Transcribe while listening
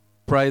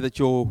pray that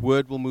your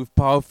word will move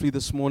powerfully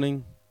this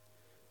morning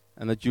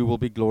and that you will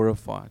be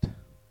glorified.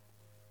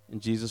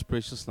 In Jesus'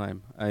 precious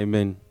name,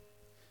 amen.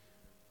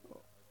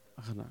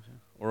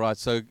 All right,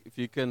 so if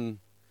you can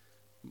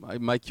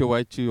make your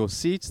way to your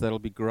seats, that'll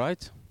be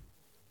great.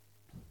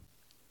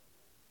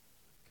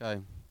 Okay.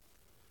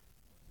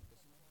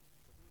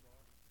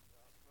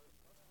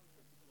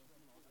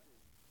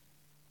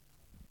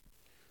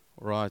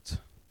 All right.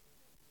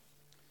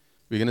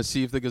 We're going to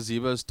see if the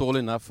gazebo is tall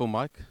enough for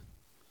Mike.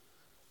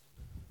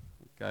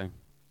 Okay.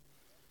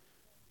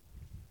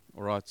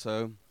 All right,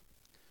 so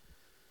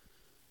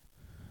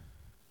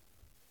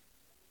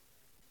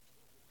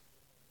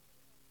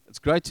it's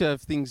great to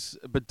have things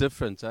a bit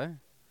different, eh?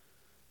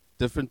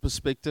 Different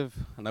perspective.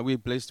 I know we're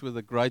blessed with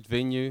a great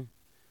venue,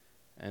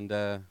 and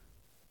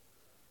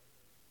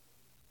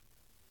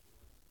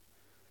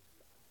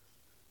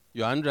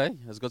Andre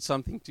has got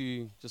something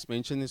to just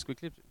mention this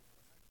quickly.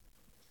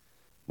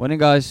 Morning,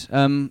 guys.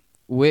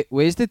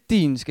 Where's the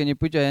teens? Can you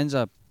put your hands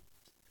up?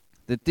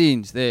 The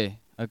teens, there.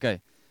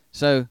 Okay.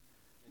 So,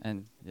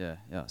 and yeah.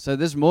 So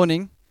this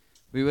morning,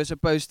 we were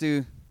supposed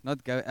to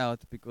not go out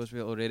because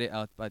we're already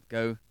out, but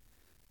go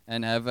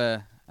and have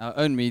our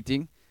own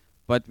meeting.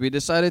 But we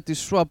decided to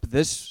swap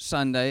this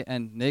Sunday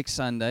and next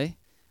Sunday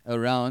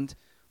around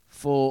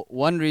for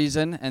one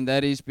reason, and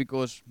that is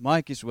because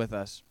Mike is with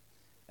us.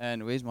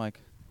 And where's Mike?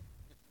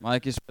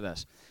 Mike is with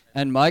us.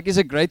 And Mike is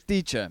a great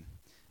teacher.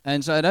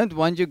 And so I don't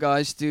want you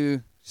guys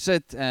to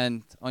sit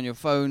and on your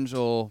phones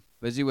or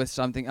busy with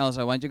something else.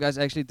 I want you guys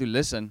actually to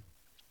listen,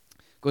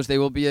 because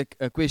there will be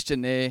a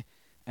questionnaire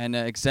and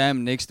an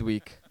exam next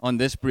week on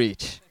this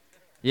preach.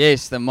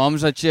 Yes, the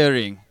moms are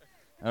cheering.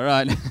 All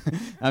right.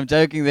 I'm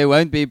joking, there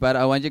won't be, but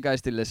I want you guys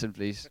to listen,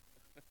 please.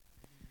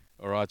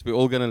 All right, we're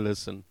all going to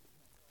listen.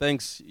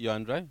 Thanks,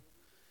 Andre.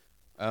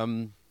 All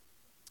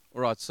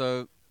right,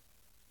 so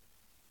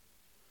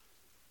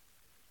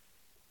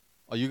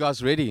are you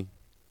guys ready?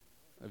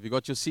 Have you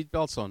got your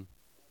seatbelts on?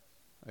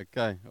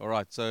 Okay, all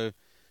right. So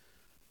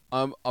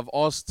I've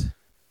asked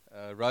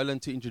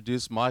Roland to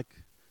introduce Mike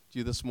to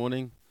you this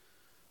morning.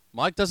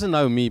 Mike doesn't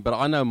know me, but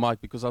I know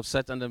Mike because I've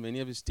sat under many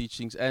of his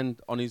teachings and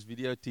on his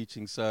video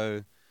teaching.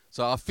 So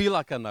I feel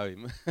like I know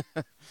him.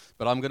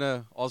 But I'm going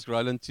to ask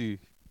Roland to.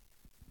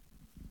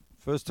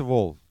 First of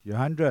all,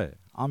 Johandre,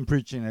 I'm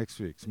preaching next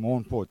week. It's more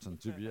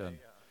important to be on.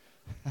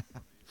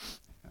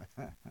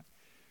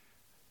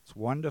 It's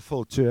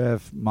wonderful to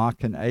have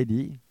Mark and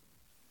Adi.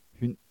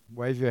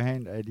 Wave your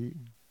hand, Adi,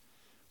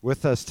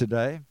 with us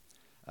today.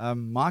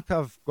 Mark,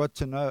 I've got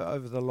to know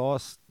over the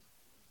last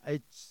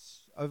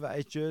over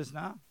 8 years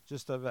now,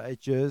 just over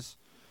 8 years,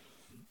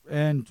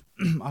 and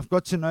I've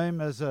got to know him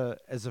as a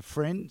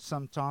friend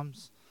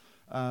sometimes,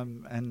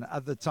 and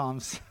other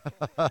times,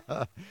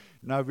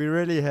 no, we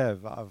really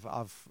have.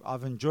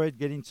 I've enjoyed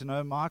getting to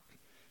know Mark,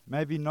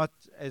 maybe not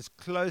as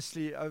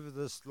closely over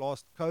this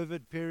last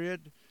COVID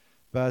period,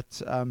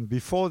 but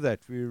before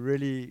that,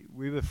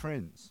 we were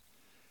friends.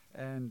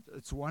 And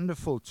it's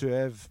wonderful to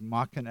have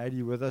Mark and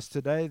Adi with us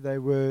today. They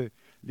were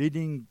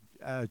leading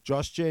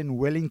Josh J in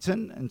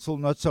Wellington until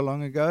not so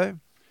long ago.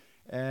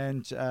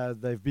 And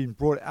they've been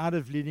brought out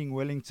of leading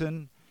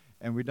Wellington.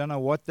 And we don't know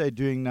what they're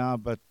doing now,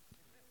 but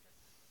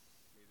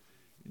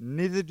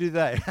neither do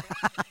they.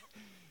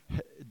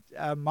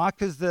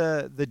 Mark is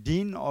the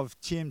dean of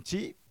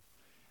TMT.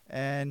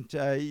 And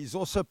he's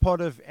also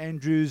part of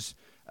Andrew's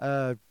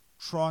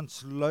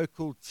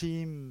trans-local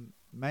team,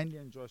 mainly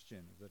in Josh J.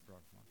 Is that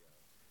right, Mark?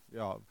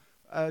 Yeah,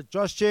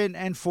 Josh Jen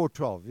and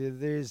 412.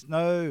 There's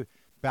no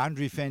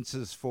boundary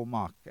fences for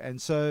Mark.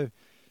 And so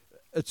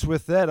it's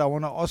with that, I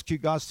want to ask you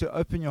guys to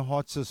open your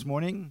hearts this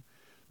morning.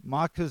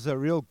 Mark is a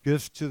real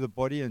gift to the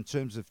body in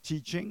terms of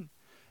teaching.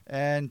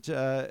 And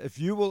if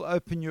you will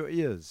open your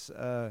ears,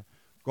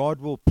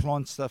 God will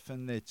plant stuff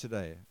in there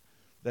today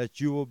that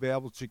you will be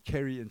able to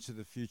carry into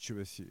the future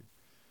with you.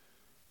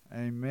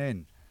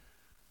 Amen.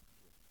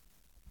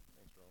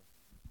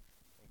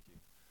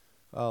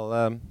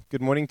 Well,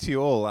 good morning to you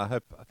all. I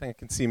think I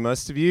can see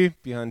most of you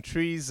behind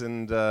trees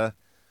and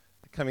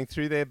coming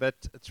through there. But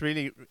it's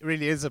really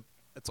is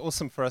it's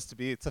awesome for us to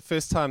be. It's the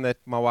first time that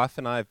my wife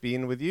and I have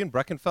been with you in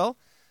Brackenfell.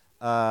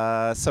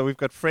 So we've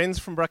got friends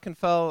from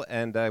Brackenfell,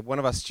 and one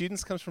of our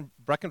students comes from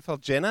Brackenfell,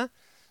 Jenna,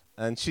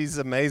 and she's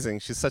amazing.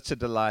 She's such a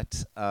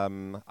delight. I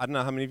don't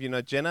know how many of you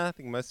know Jenna. I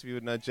think most of you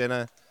would know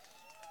Jenna.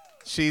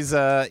 She's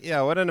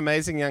what an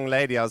amazing young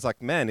lady. I was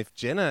like, man, if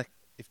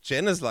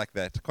Jenna's like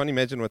that, I can't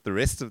imagine what the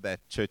rest of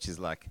that church is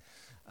like.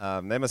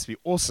 They must be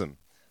awesome.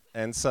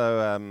 And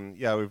so,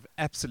 we've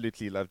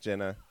absolutely loved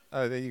Jenna.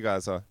 Oh, there you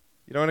guys are.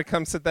 You don't want to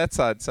come sit that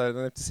side, so I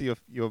don't have to see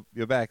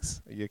your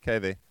backs. Are you okay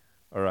there?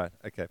 All right.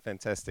 Okay,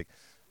 fantastic.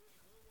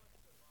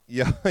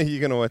 Yeah, you're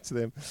going to watch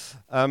them.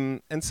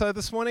 And so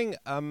this morning,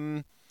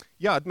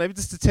 maybe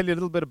just to tell you a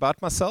little bit about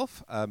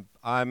myself.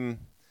 I'm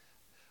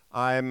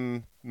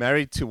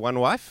married to one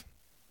wife,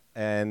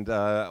 and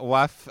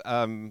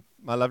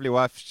my lovely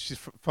wife, she's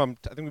from,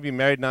 I think we've been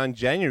married now in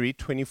January,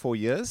 24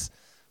 years.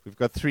 We've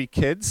got 3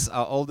 kids.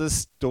 Our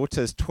oldest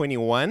daughter is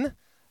 21.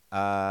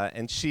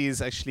 And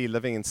she's actually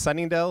living in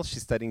Sunningdale.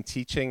 She's studying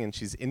teaching, and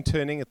she's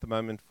interning at the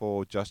moment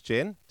for Josh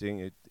Jen,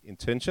 doing an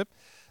internship.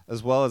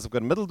 As well as I've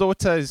got a middle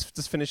daughter who's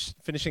just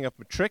finishing up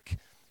matric,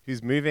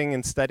 who's moving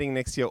and studying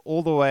next year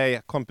all the way,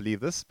 I can't believe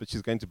this, but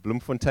she's going to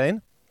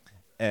Bloemfontein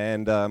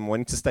and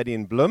wanting to study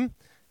in Bloem.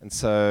 And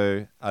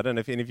so I don't know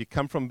if any of you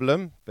come from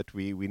Bloem, but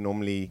we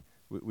normally,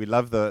 we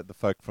love the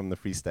folk from the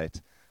Free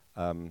State.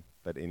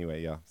 But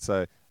anyway, yeah.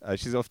 So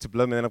she's off to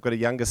Bloem, and then I've got a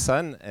younger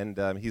son,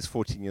 and he's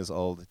 14 years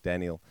old,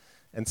 Daniel.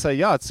 And so,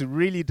 yeah, it's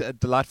really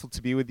delightful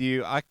to be with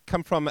you. I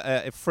come from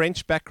a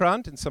French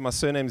background, and so my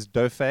surname is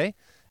Dauphin.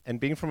 And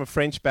being from a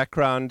French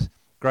background,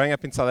 growing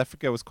up in South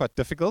Africa was quite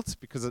difficult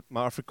because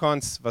my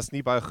Afrikaans was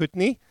nie baie goed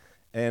nie.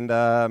 And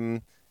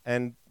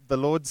the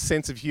Lord's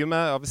sense of humor,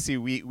 obviously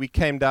we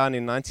came down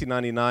in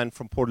 1999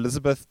 from Port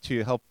Elizabeth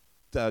to help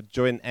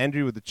join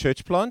Andrew with the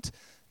church plant.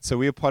 So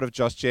we were part of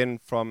Josh Jen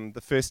from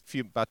the first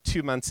about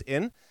 2 months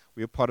in.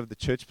 We were part of the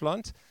church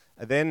plant.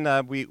 And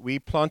then we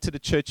planted a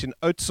church in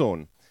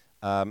Oudtshoorn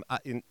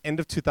in end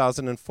of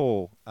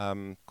 2004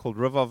 called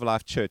River of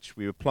Life Church.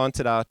 We were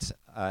planted out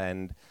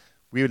and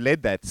we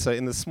led that. So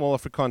in the small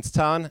Afrikaans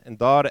town, en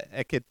daar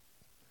ek het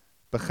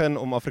begin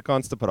om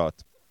Afrikaans te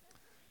praat.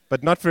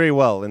 But not very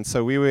well. And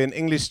so we were in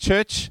English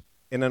church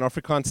in an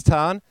Afrikaans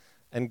town,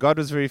 and God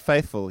was very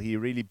faithful. He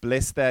really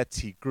blessed that.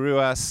 He grew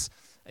us.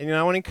 And,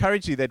 I want to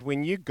encourage you that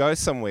when you go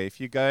somewhere, if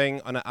you're going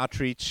on an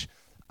outreach,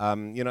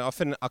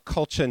 often our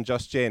culture in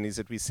Josh Jen is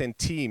that we send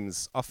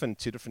teams often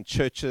to different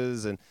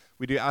churches, and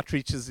we do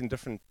outreaches in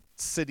different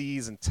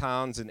cities and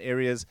towns and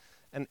areas.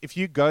 And if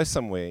you go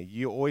somewhere,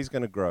 you're always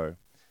going to grow.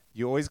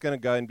 You're always going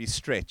to go and be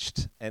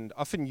stretched. And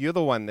often you're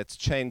the one that's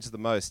changed the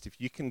most if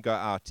you can go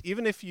out.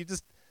 Even if you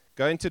just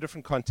go into a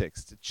different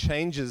context, it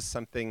changes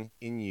something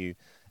in you.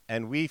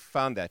 And we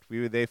found that. We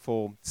were there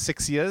for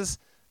 6 years.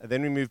 And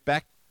then we moved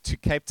back to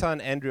Cape Town.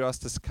 Andrew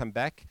asked us to come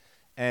back.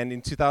 And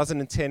in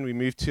 2010, we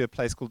moved to a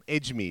place called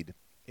Edgemead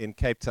in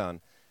Cape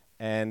Town.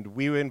 And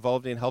we were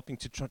involved in helping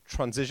to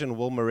transition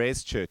Will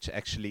Murray's church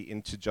actually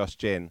into Josh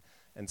Jen.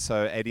 And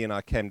so Adi and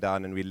I came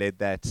down and we led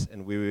that.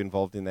 And we were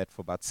involved in that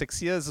for about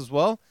 6 years as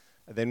well.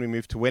 And then we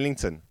moved to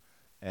Wellington.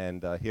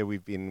 And here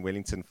we've been in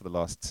Wellington for the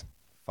last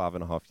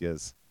 5.5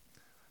 years.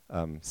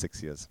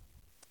 6 years.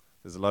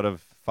 There's a lot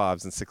of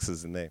 5s and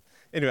 6s in there.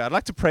 Anyway, I'd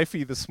like to pray for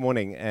you this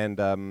morning, and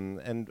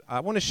I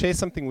want to share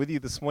something with you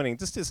this morning.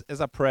 Just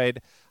as I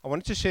prayed, I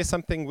wanted to share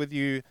something with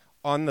you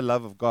on the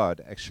love of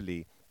God,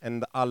 actually,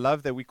 and our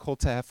love that we're called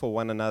to have for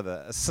one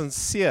another, a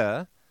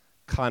sincere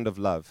kind of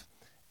love.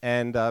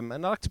 And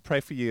I'd like to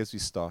pray for you as we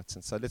start,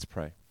 and so let's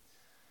pray.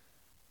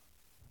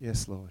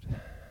 Yes, Lord.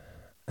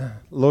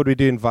 Lord, we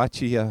do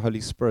invite you here,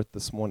 Holy Spirit,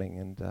 this morning,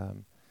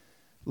 and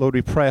Lord,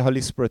 we pray,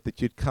 Holy Spirit,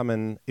 that you'd come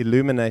and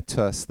illuminate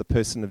to us the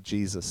person of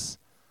Jesus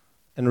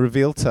and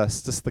reveal to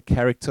us just the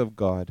character of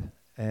God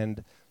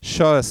and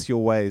show us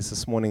your ways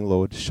this morning,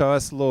 Lord. Show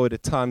us, Lord,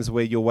 at times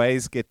where your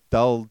ways get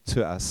dulled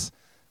to us,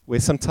 where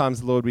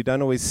sometimes, Lord, we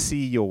don't always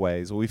see your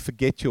ways or we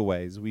forget your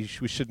ways. We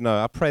should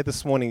know. I pray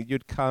this morning that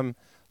you'd come,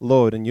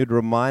 Lord, and you'd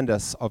remind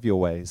us of your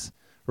ways.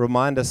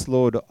 Remind us,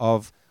 Lord,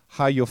 of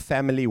how your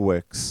family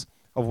works,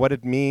 of what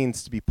it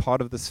means to be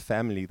part of this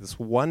family, this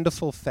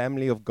wonderful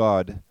family of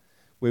God,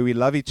 where we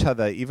love each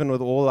other, even with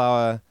all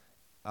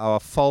our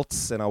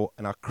faults and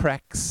our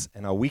cracks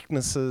and our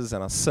weaknesses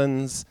and our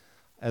sins.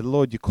 And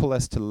Lord, you call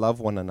us to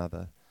love one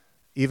another,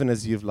 even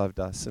as you've loved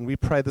us. And we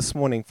pray this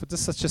morning for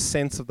just such a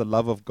sense of the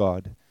love of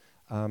God.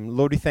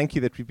 Lord, we thank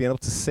you that we've been able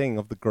to sing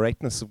of the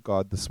greatness of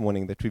God this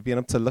morning, that we've been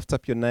able to lift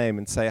up your name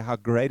and say how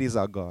great is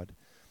our God.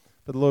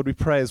 But Lord, we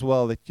pray as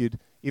well that you'd,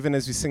 even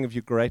as we sing of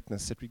your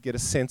greatness, that we get a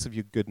sense of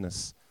your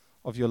goodness,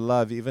 of your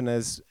love, even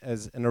as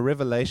in a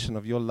revelation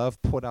of your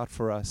love poured out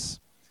for us.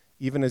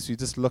 Even as we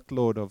just look,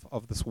 Lord,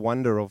 of this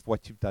wonder of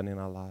what you've done in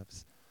our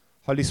lives.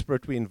 Holy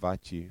Spirit, we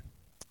invite you.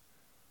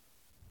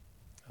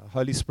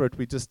 Holy Spirit,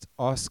 we just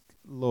ask,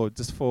 Lord,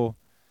 just for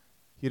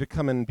you to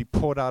come and be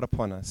poured out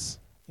upon us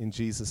in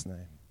Jesus'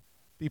 name.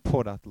 Be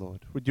poured out,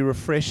 Lord. Would you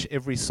refresh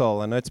every soul?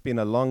 I know it's been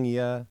a long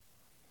year.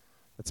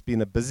 It's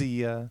been a busy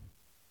year.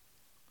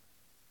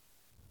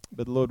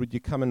 But Lord, would you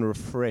come and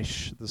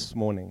refresh this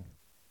morning?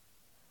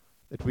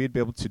 That we'd be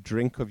able to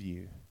drink of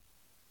you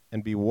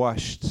and be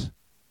washed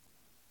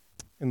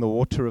in the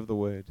water of the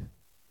word.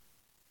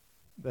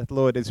 That,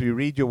 Lord, as we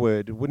read your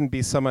word, it wouldn't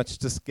be so much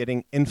just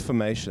getting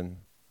information,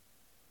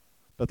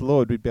 but,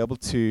 Lord, we'd be able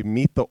to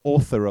meet the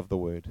author of the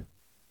word,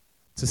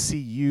 to see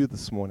you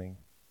this morning,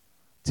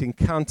 to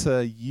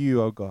encounter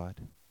you, oh God.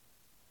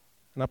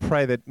 And I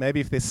pray that maybe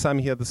if there's some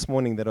here this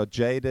morning that are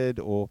jaded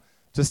or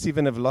just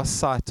even have lost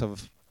sight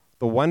of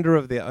the wonder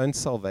of their own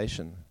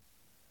salvation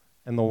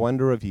and the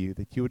wonder of you,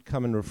 that you would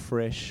come and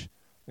refresh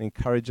and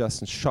encourage us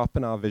and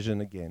sharpen our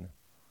vision again.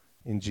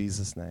 In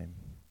Jesus' name.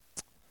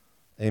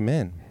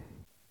 Amen.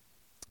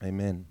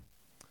 Amen.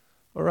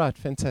 All right,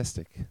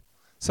 fantastic.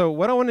 So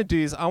what I want to do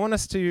is I want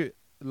us to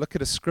look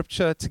at a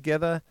scripture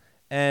together,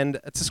 and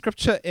it's a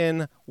scripture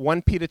in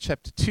 1 Peter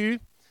chapter 2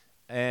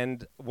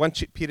 and 1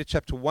 Peter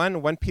chapter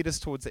 1. 1 Peter's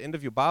towards the end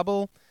of your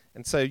Bible,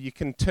 and so you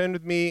can turn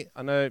with me.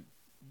 I know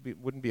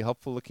wouldn't be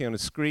helpful looking on a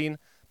screen,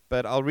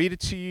 but I'll read it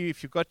to you.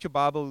 If you've got your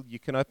Bible, you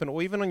can open,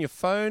 or even on your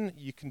phone,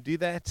 you can do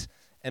that.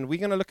 And we're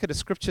going to look at a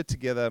scripture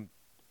together,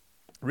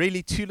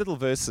 really 2 little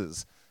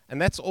verses.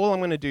 And that's all I'm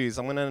going to do is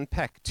I'm going to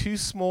unpack 2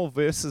 small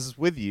verses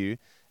with you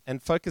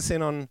and focus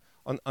in on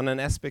an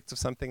aspect of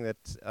something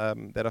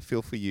that I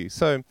feel for you.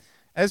 So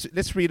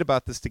let's read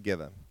about this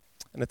together.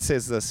 And it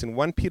says this in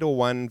 1 Peter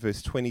 1,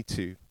 verse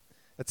 22.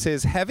 It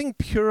says, having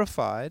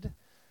purified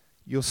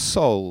your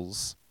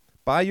souls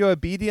by your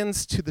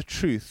obedience to the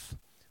truth,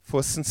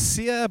 for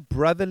sincere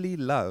brotherly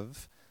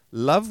love,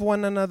 love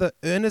one another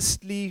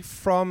earnestly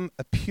from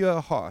a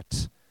pure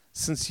heart,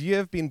 since you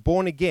have been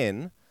born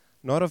again,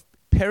 not of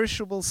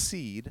perishable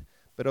seed,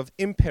 but of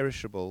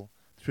imperishable,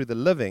 through the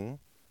living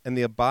and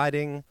the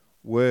abiding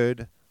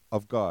word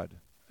of God.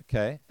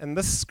 Okay? And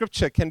this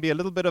scripture can be a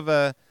little bit of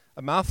a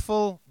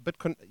mouthful, but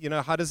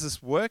how does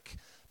this work?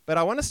 But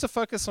I want us to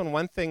focus on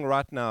one thing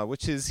right now,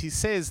 which is he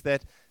says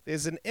that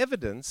there's an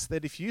evidence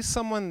that if you're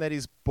someone that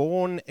is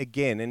born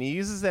again, and he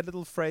uses that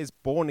little phrase,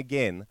 born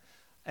again,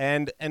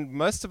 and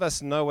most of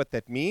us know what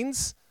that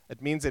means.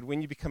 It means that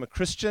when you become a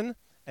Christian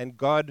and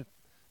God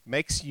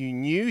makes you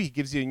new, he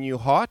gives you a new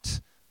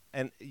heart,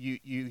 and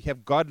you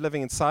have God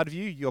living inside of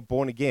you, you're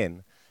born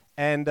again.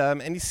 And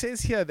he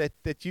says here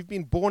that you've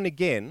been born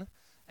again,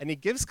 and he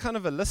gives kind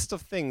of a list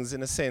of things,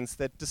 in a sense,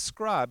 that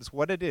describes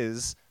what it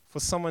is for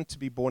someone to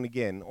be born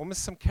again,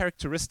 almost some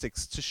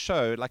characteristics to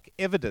show, like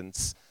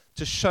evidence,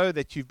 to show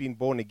that you've been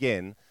born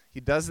again. He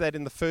does that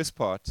in the first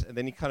part, and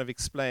then he kind of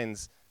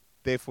explains,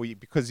 therefore,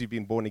 because you've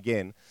been born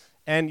again.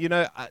 And,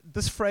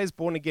 this phrase,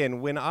 born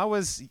again, when I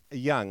was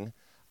young,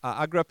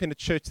 I grew up in a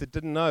church that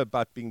didn't know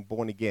about being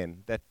born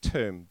again, that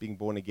term, being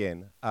born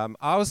again. I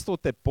always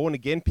thought that born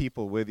again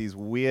people were these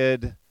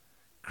weird,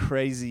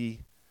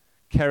 crazy,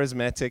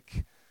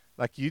 charismatic,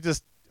 like you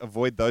just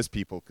avoid those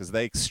people because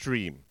they're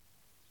extreme.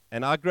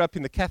 And I grew up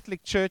in the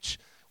Catholic Church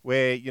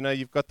where,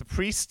 you've got the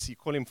priest, you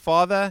call him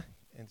father,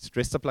 and he's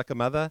dressed up like a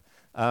mother.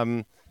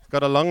 He's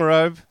got a long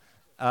robe.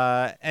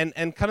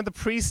 And kind of the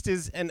priest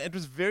and it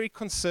was very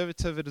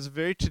conservative, it was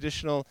very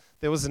traditional.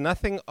 There was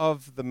nothing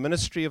of the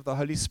ministry of the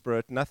Holy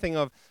Spirit, nothing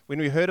of, when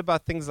we heard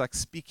about things like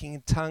speaking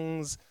in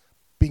tongues,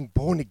 being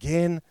born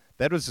again,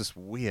 that was just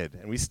weird.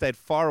 And we stayed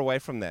far away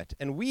from that.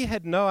 And we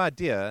had no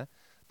idea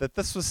that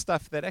this was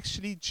stuff that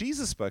actually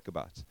Jesus spoke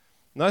about.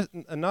 No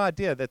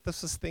idea that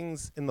this was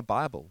things in the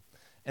Bible.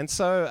 And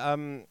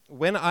so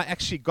when I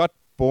actually got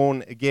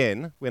born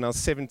again, when I was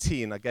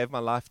 17, I gave my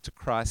life to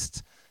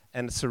Christ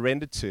and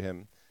surrendered to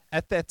him.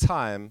 At that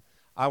time,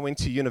 I went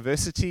to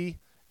university,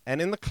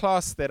 and in the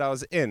class that I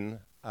was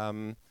in,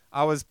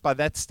 I was, by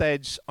that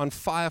stage, on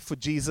fire for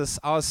Jesus.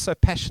 I was so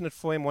passionate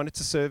for him, wanted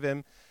to serve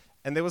him.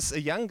 And there was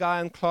a young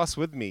guy in class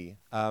with me.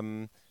 I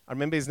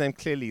remember his name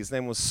clearly. His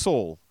name was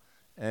Saul.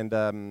 And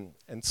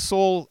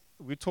Saul,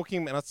 we were talking,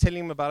 and I was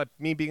telling him about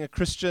me being a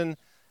Christian.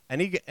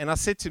 And I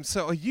said to him,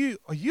 so are you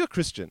a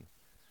Christian?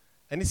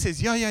 And he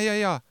says,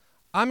 yeah.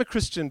 I'm a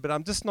Christian, but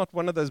I'm just not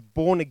one of those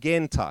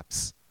born-again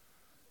types.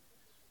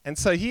 And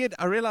so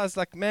I realized,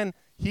 like, man,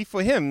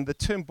 for him, the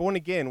term born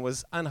again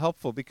was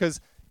unhelpful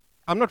because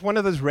I'm not one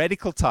of those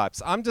radical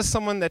types. I'm just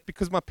someone that,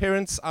 because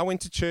I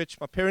went to church,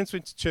 my parents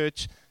went to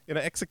church,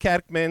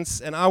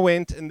 ex-kerkmens, and I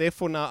went, and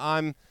therefore now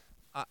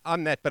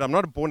I'm that, but I'm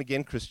not a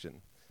born-again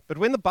Christian. But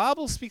when the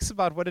Bible speaks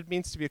about what it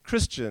means to be a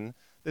Christian,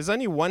 there's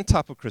only one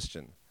type of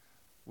Christian,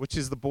 which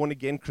is the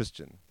born-again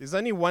Christian. There's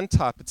only one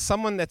type. It's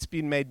someone that's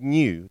been made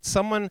new. It's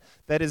someone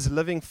that is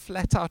living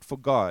flat out for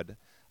God.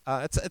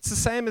 It's the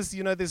same as,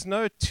 there's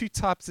no 2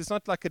 types. There's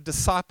not like a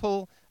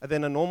disciple and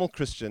then a normal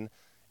Christian.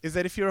 Is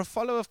that if you're a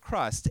follower of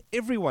Christ,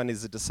 everyone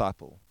is a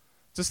disciple.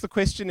 Just the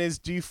question is,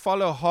 do you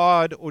follow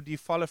hard or do you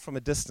follow from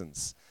a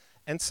distance?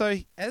 And so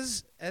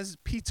as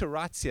Peter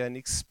writes here and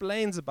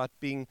explains about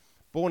being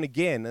born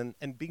again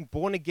and being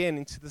born again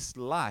into this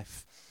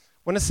life,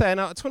 I want to say, and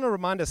I just want to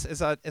remind us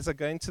as I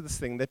go into this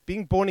thing, that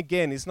being born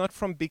again is not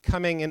from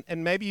becoming,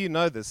 and maybe you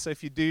know this, so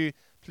if you do,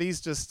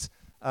 please just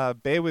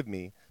bear with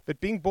me. But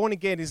being born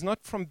again is not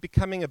from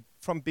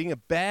being a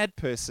bad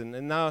person,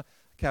 and now,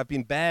 okay, I've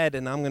been bad,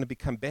 and now I'm going to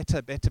become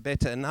better,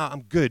 and now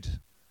I'm good.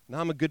 Now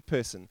I'm a good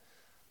person.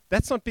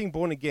 That's not being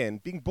born again.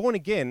 Being born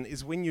again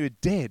is when you're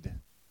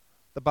dead.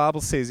 The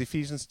Bible says,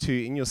 Ephesians 2,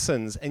 in your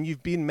sins, and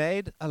you've been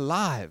made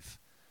alive.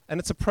 And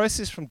it's a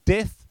process from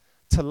death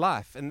to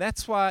life. And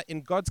that's why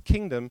in God's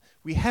kingdom,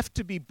 we have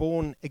to be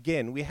born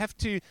again. We have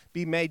to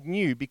be made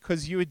new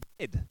because you were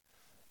dead.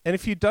 And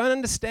if you don't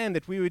understand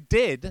that we were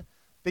dead,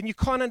 then you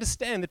can't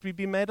understand that we've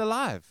been made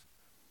alive.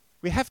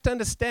 We have to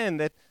understand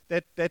that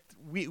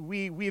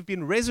we have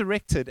been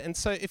resurrected. And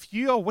so if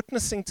you are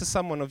witnessing to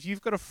someone, or if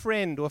you've got a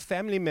friend or a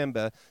family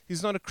member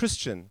who's not a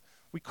Christian,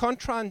 we can't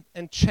try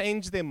and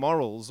change their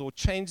morals or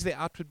change their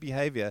outward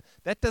behavior.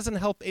 That doesn't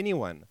help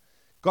anyone.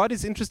 God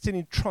is interested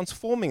in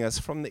transforming us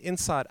from the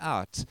inside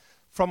out,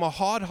 from a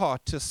hard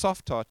heart to a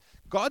soft heart.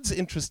 God's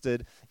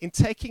interested in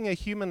taking a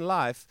human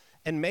life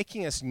and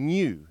making us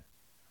new,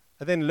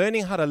 and then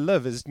learning how to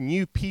live as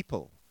new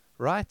people,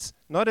 right?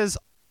 Not as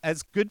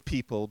as good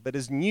people, but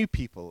as new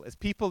people, as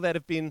people that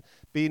have been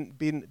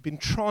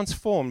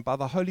transformed by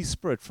the Holy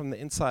Spirit from the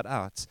inside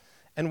out.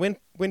 And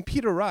when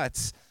Peter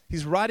writes,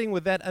 he's writing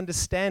with that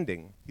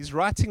understanding. He's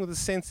writing with the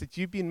sense that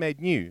you've been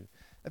made new.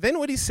 And then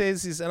what he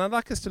says is, and I'd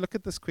like us to look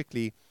at this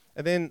quickly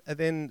and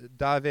then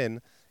dive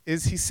in,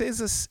 is he says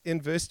this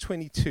in verse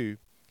 22.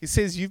 He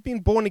says, you've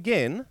been born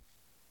again,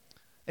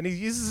 and he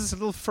uses this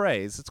little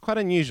phrase. It's quite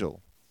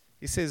unusual.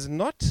 He says,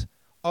 not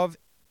of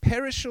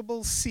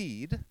perishable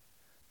seed,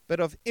 but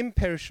of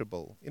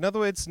imperishable. In other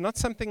words, not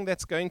something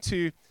that's going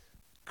to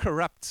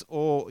corrupt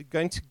or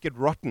going to get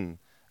rotten.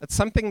 It's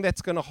something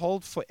that's going to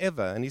hold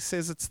forever. And he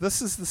says,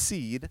 this is the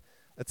seed,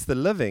 it's the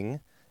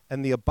living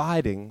and the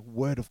abiding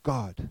Word of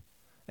God.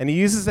 And he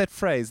uses that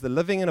phrase, the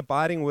living and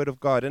abiding Word of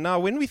God. And now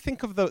when we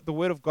think of the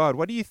Word of God,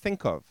 what do you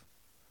think of?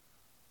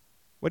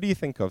 What do you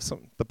think of?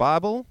 The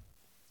Bible,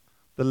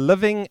 the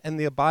living and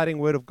the abiding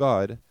Word of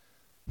God.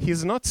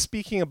 He's not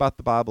speaking about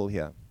the Bible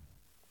here.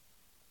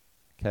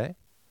 Okay?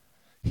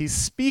 He's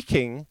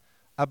speaking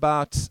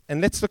about,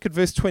 and let's look at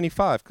verse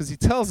 25, because he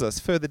tells us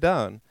further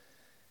down.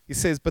 He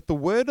says, but the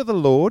word of the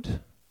Lord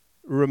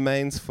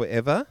remains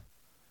forever.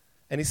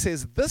 And he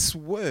says, this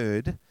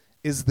word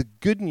is the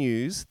good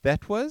news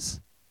that was,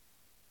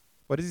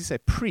 what does he say,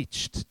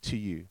 preached to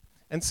you.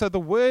 And so the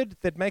word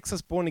that makes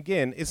us born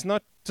again is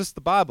not just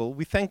the Bible.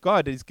 We thank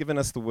God that he's given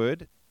us the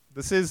word.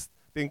 This is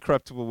the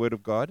incorruptible word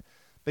of God.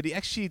 But he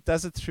actually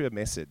does it through a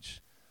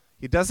message.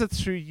 He does it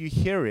through you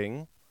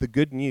hearing the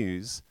good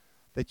news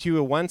that you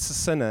were once a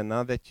sinner,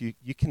 now that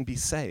you can be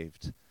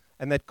saved.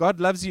 And that God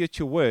loves you at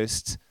your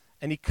worst,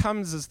 and he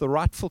comes as the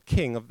rightful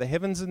king of the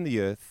heavens and the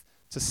earth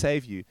to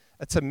save you.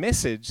 It's a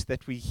message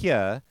that we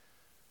hear.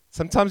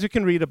 Sometimes we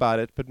can read about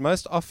it, but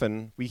most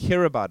often we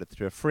hear about it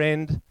through a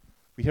friend,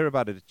 we hear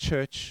about it at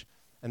church,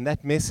 and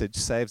that message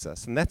saves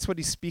us. And that's what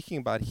he's speaking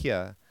about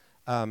here,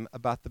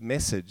 about the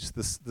message,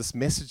 this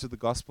message of the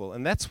gospel.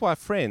 And that's why,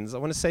 friends, I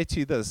want to say to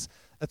you this,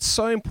 it's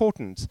so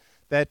important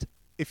that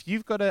if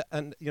you've got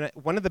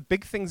one of the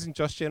big things in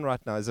Josh Gen right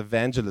now is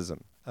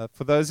evangelism.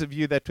 For those of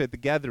you that were at the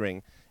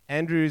gathering,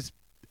 Andrew's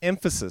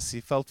emphasis,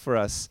 he felt for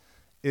us,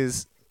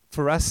 is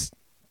for us,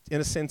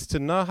 in a sense, to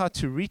know how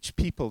to reach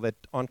people that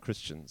aren't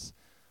Christians.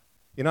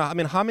 You know, I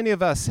mean, how many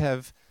of us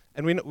have,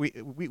 and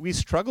we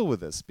struggle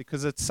with this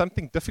because it's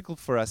something difficult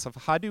for us of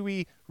how do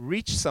we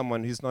reach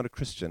someone who's not a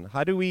Christian?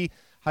 How do we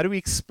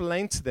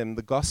explain to them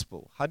the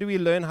gospel? How do we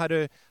learn how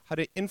to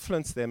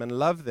influence them and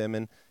love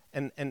them?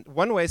 And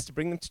one way is to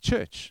bring them to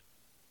church.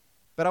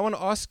 But I want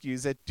to ask you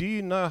is that do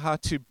you know how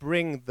to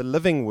bring the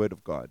living word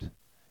of God?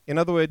 In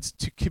other words,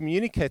 to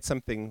communicate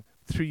something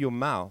through your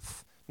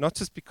mouth, not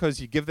just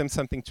because you give them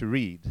something to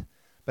read,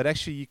 but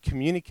actually you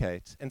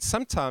communicate. And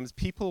sometimes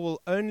people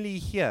will only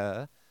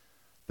hear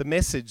the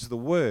message, the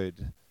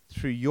word,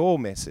 through your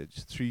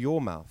message, through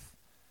your mouth.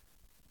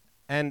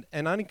 And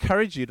I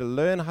encourage you to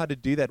learn how to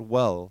do that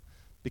well,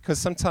 because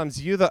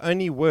sometimes you're the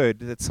only word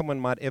that someone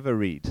might ever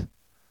read.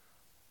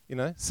 You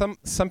know,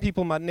 some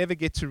people might never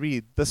get to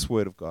read this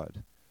word of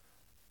God,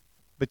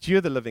 but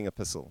you're the living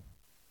epistle,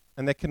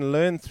 and they can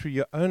learn through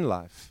your own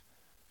life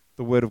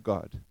the word of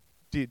God.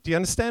 Do you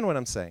understand what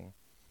I'm saying?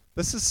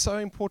 This is so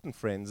important,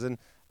 friends. And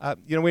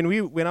you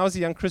know, when I was a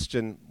young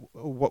Christian,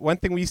 one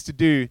thing we used to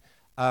do,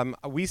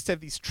 we used to have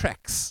these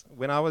tracks.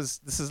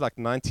 This is like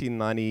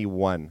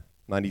 1991,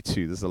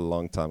 92. This is a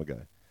long time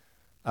ago.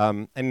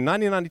 And in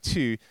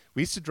 1992,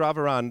 we used to drive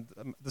around.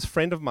 This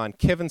friend of mine,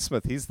 Kevin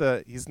Smith, he's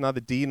now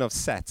the dean of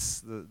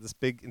SATS, this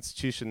big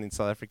institution in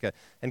South Africa.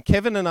 And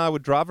Kevin and I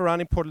would drive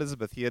around in Port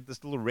Elizabeth. He had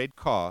this little red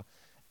car,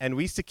 and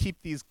we used to keep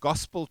these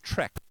gospel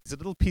tracts, these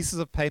little pieces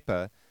of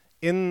paper,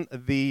 in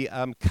the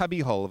cubby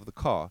hole of the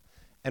car.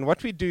 And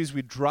what we'd do is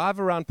we'd drive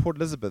around Port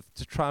Elizabeth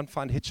to try and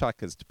find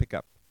hitchhikers to pick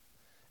up.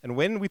 And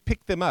when we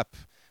picked them up,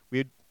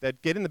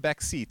 they'd get in the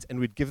back seat, and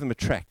we'd give them a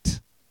tract.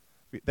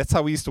 That's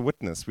how we used to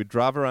witness. We'd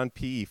drive around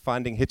PE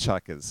finding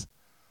hitchhikers.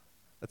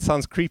 That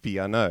sounds creepy,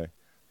 I know.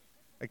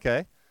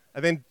 Okay?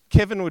 And then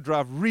Kevin would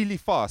drive really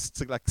fast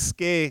to like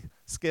scare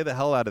the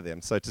hell out of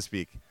them, so to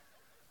speak.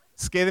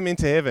 Scare them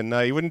into heaven.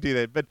 No, he wouldn't do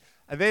that. But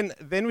and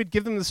then we'd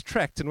give them this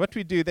tract, and what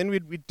we'd do, then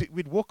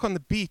we'd walk on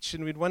the beach,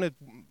 and we'd want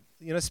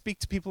to speak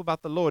to people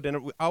about the Lord.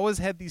 And I always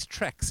had these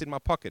tracts in my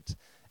pocket,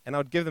 and I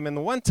would give them. And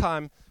the one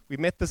time we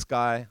met this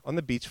guy on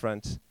the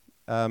beachfront,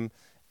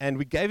 and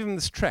we gave him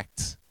this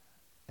tract.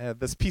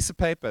 This piece of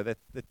paper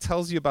that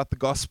tells you about the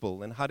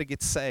gospel and how to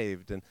get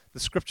saved and the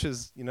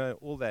scriptures, you know,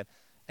 all that.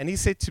 And he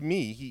said to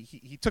me,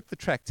 he took the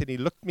tract and he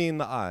looked me in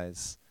the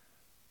eyes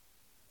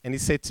and he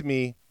said to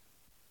me,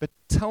 but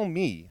tell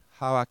me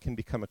how I can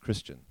become a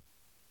Christian.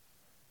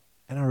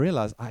 And I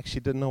realized I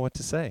actually didn't know what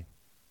to say.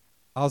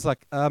 I was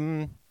like,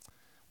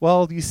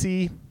 well, you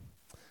see,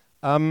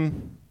 read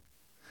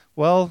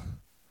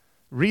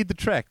the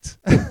tract.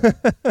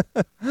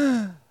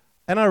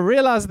 And I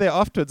realized there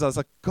afterwards, I was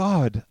like,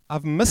 God,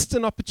 I've missed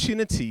an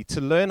opportunity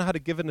to learn how to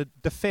give a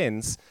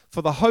defense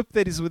for the hope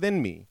that is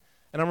within me.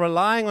 And I'm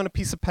relying on a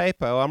piece of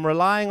paper, or I'm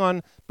relying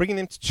on bringing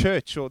them to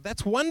church, or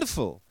that's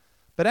wonderful.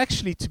 But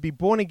actually, to be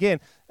born again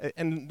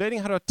and learning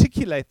how to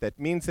articulate that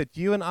means that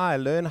you and I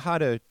learn how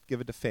to give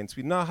a defense.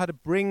 We know how to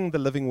bring the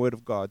living word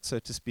of God, so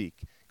to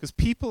speak. Because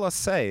people are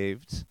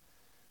saved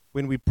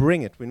when we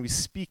bring it, when we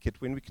speak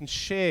it, when we can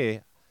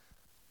share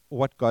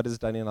what God has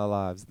done in our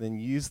lives, then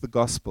use the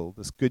gospel,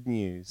 this good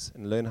news,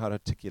 and learn how to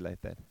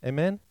articulate that.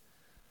 Amen?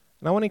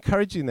 And I want to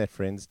encourage you in that,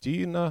 friends. Do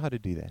you know how to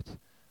do that?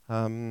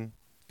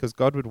 Because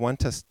God would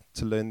want us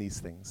to learn these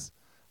things.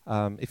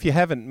 If you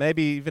haven't,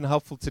 maybe even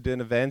helpful to do an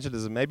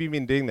evangelism. Maybe you've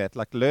been doing that,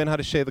 like learn how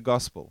to share the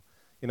gospel.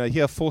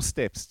 Here are 4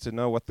 steps to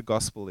know what the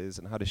gospel is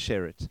and how to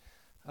share it.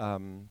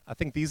 I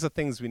think these are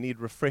things we need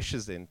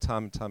refreshers in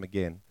time and time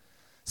again.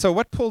 So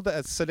what Paul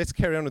does, so let's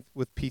carry on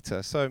with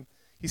Peter. So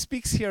he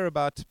speaks here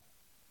about,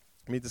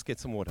 let me just get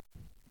some water.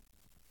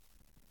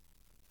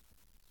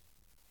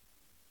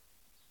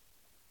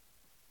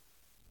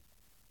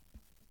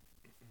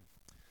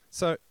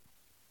 So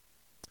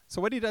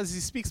what he does is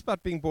he speaks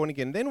about being born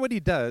again. Then what he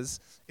does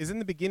is in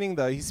the beginning,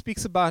 though, he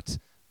speaks about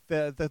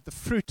the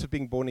fruit of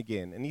being born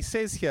again. And he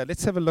says here,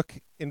 let's have a look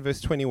in verse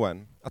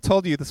 21. I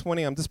told you this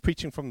morning I'm just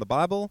preaching from the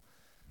Bible.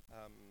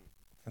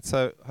 And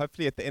so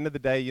hopefully at the end of the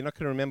day, you're not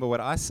going to remember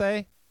what I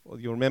say, or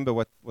you'll remember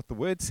what the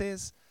word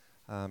says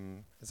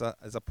as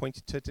I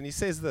pointed to it. And he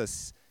says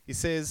this. He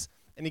says,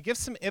 and he gives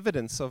some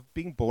evidence of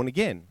being born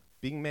again,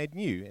 being made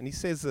new. And he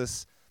says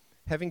this,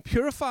 having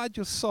purified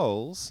your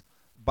souls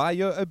by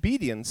your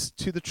obedience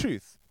to the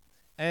truth.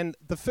 And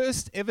the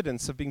first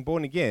evidence of being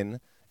born again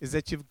is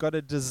that you've got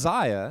a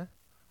desire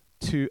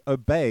to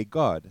obey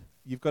God.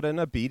 You've got an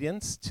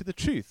obedience to the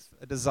truth,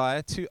 a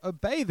desire to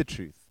obey the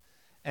truth.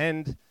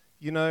 And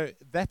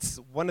that's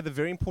one of the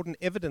very important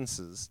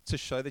evidences to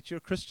show that you're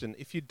a Christian.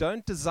 If you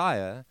don't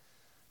desire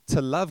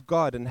to love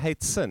God and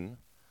hate sin,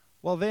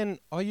 well then,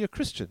 are you a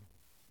Christian?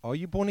 Are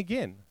you born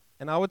again?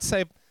 And I would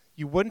say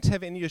you wouldn't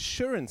have any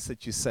assurance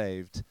that you're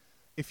saved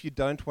if you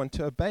don't want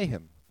to obey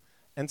him.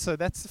 And so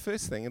that's the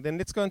first thing. And then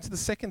let's go into the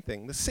second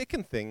thing. The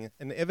second thing,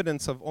 an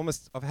evidence of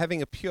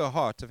having a pure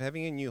heart, of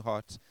having a new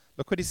heart.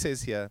 Look what he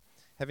says here.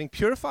 Having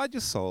purified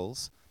your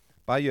souls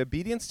by your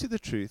obedience to the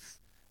truth.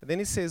 And then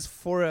he says,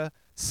 for a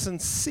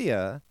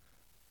sincere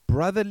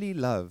brotherly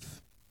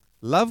love.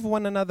 Love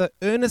one another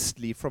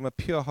earnestly from a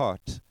pure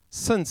heart,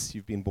 since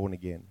you've been born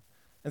again.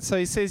 And so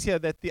he says here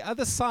that the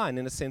other sign,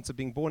 in a sense, of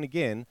being born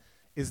again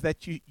is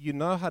that you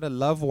know how to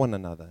love one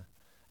another.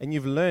 And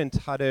you've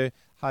learned how to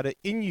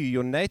in you,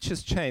 your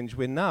nature's changed,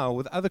 where now,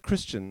 with other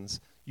Christians,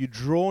 you're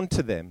drawn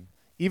to them.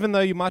 Even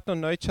though you might not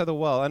know each other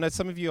well. I know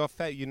some of you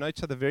you know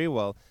each other very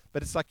well,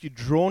 but it's like you're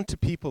drawn to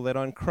people that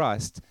are in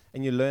Christ,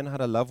 and you learn how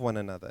to love one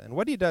another. And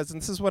what he does,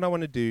 and this is what I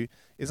want to do,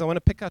 is I want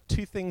to pick out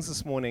 2 things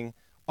this morning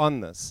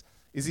on this,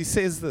 is he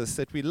says this,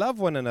 that we love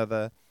one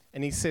another,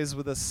 and he says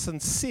with a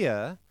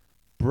sincere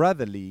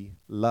brotherly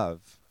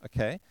love,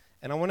 okay?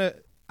 And I want to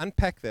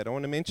unpack that. I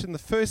want to mention the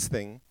first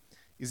thing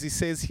is he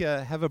says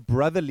here, have a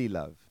brotherly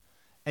love.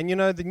 And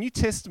the New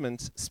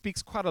Testament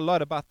speaks quite a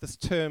lot about this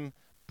term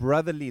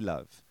brotherly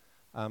love.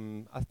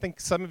 I think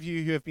some of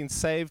you who have been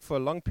saved for a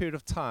long period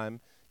of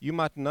time, you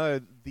might know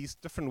these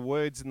different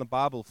words in the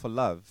Bible for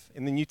love.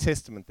 In the New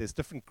Testament, there's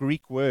different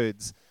Greek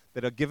words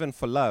that are given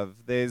for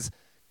love. There's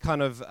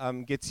kind of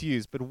gets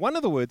used. But one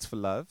of the words for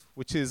love,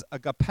 which is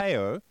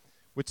agapeo,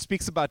 which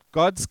speaks about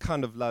God's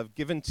kind of love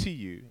given to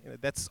you.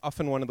 That's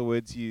often one of the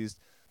words used.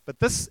 But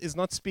this is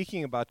not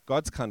speaking about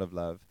God's kind of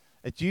love.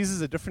 It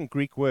uses a different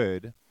Greek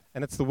word,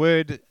 and it's the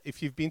word,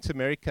 if you've been to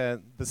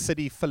America, the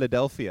city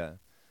Philadelphia.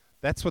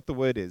 That's what the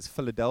word is,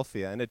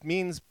 Philadelphia, and it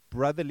means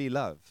brotherly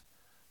love.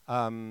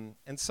 And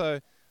so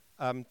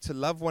to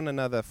love one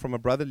another from a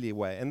brotherly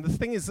way. And the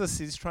thing is this,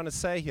 he's trying to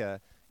say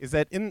here, is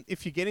that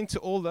if you get into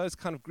all those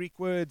kind of Greek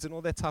words and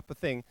all that type of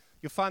thing,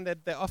 you'll find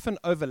that they often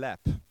overlap.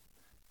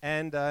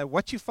 And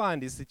what you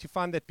find is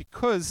that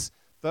because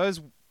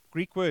those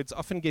Greek words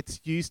often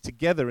get used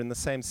together in the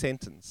same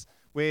sentence,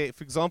 where,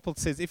 for example, it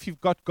says, if you've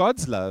got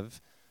God's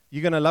love,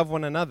 you're going to love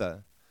one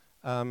another.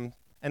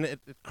 And it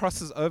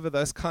crosses over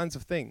those kinds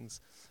of things.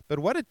 But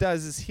what it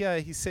does is here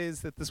he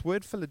says that this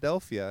word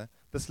Philadelphia,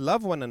 this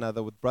love one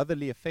another with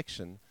brotherly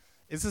affection,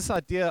 is this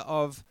idea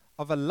of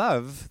a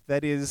love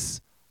that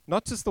is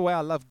not just the way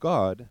I love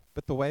God,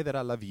 but the way that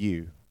I love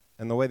you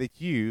and the way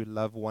that you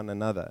love one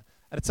another.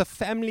 And it's a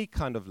family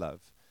kind of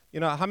love.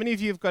 How many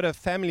of you have got a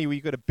family where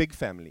you've got a big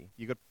family?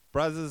 You've got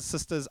brothers,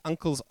 sisters,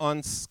 uncles,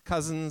 aunts,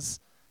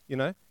 cousins,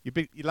 you're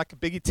like a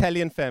big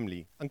Italian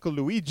family. Uncle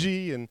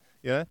Luigi and,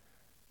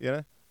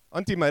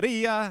 Auntie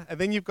Maria, and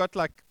then you've got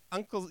like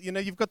uncles,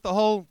 you've got the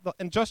whole,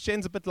 and Josh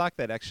Jen's a bit like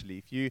that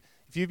actually.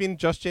 If you've been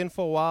Josh Jen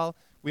for a while,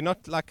 we're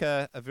not like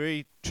a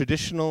very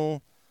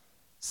traditional,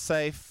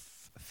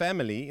 safe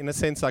family, in a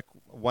sense like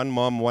one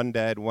mom, one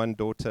dad, one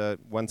daughter,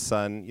 one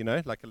son,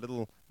 like a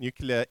little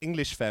nuclear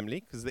English family,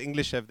 because the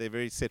English have their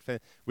very set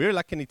family. We're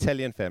like an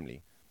Italian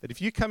family. That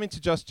if you come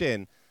into Josh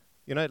Jen,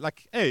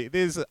 like, hey,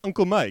 there's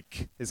Uncle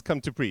Mike has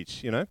come to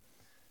preach,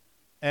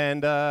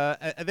 And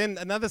then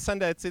another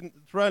Sunday it's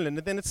Roland,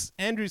 and then it's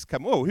Andrew's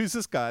come. Oh, who's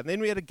this guy? And then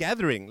we had a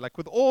gathering, like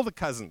with all the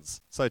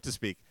cousins, so to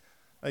speak.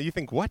 You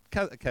think, what?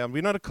 Okay,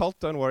 we're not a cult,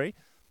 don't worry.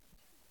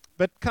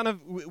 But kind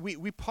of,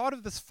 we're part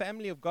of this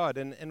family of God.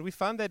 And we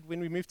found that when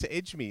we moved to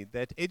Edgemead,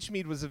 that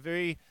Edgemead was a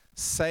very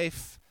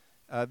safe,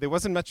 there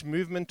wasn't much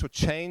movement or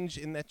change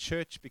in that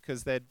church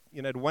because they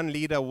had one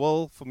leader,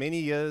 Will, for many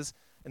years.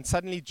 And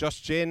suddenly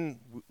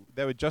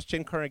they were Josh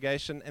Gen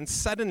congregation. And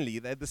suddenly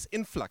they had this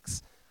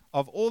influx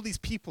of all these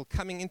people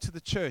coming into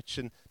the church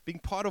and being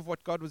part of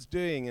what God was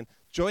doing and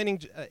joining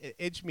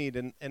Edgemead.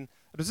 And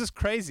it was just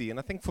crazy. And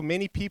I think for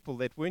many people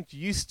that weren't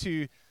used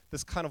to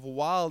this kind of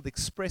wild,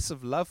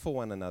 expressive love for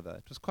one another,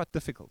 it was quite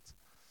difficult.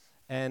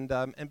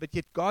 But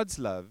yet God's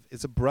love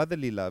is a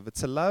brotherly love.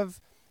 It's a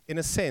love, in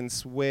a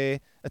sense,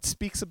 where it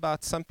speaks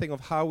about something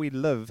of how we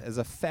live as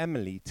a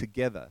family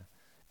together.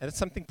 And it's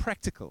something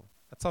practical.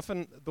 It's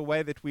often the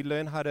way that we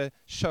learn how to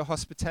show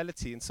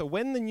hospitality. And so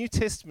when the New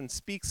Testament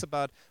speaks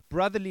about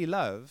brotherly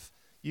love,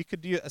 you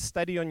could do a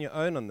study on your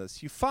own on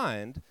this. You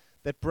find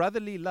that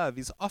brotherly love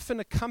is often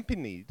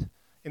accompanied,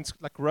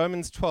 like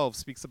Romans 12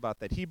 speaks about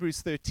that,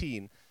 Hebrews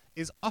 13,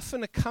 is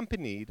often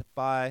accompanied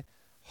by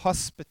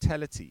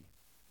hospitality,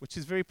 which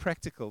is very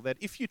practical. That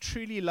if you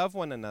truly love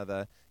one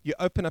another, you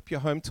open up your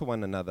home to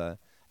one another,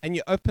 and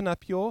you open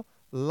up your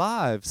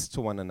lives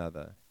to one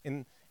another.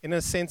 In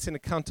a sense, in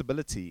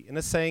accountability, in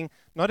a saying,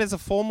 not as a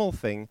formal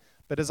thing,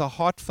 but as a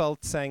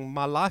heartfelt saying,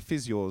 my life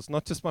is yours,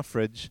 not just my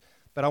fridge,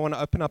 but I want to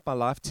open up my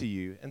life to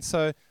you. And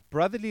so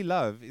brotherly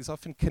love is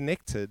often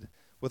connected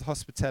with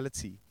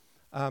hospitality.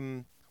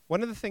 One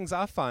of the things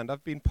I find,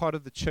 I've been part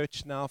of the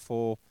church now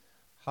for,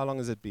 how long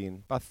has it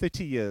been? About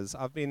 30 years.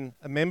 I've been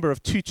a member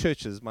of 2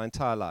 churches my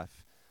entire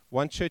life.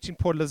 One church in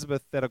Port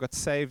Elizabeth that I got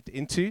saved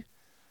into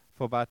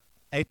for about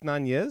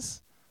 8-9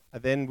 years.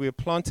 And then we were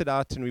planted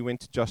out and we went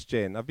to Josh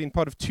Gen. I've been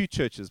part of 2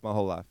 churches my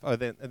whole life.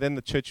 Then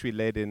the church we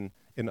led in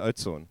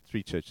Oudtshoorn,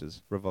 3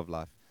 churches, River of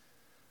Life.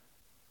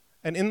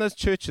 And in those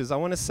churches, I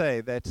want to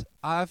say that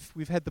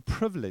we've had the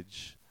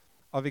privilege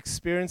of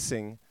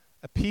experiencing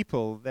a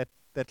people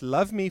that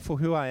love me for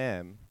who I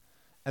am.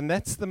 And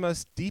that's the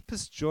most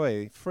deepest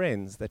joy,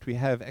 friends, that we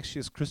have actually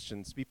as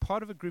Christians, to be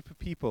part of a group of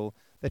people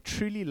that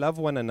truly love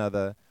one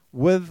another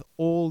with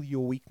all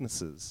your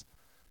weaknesses.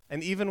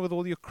 And even with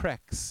all your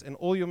cracks and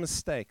all your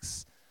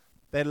mistakes,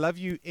 they love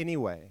you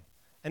anyway.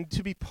 And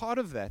to be part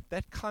of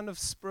that kind of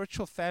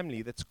spiritual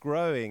family that's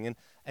growing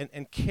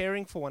and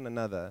caring for one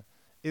another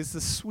is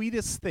the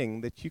sweetest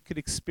thing that you could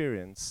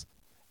experience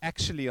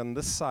actually on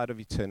this side of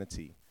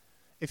eternity.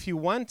 If you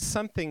want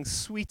something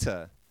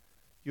sweeter,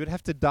 you would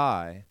have to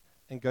die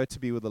and go to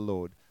be with the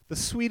Lord. The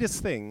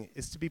sweetest thing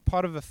is to be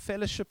part of a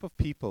fellowship of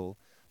people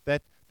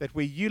that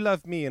where you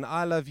love me and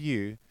I love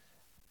you,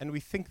 and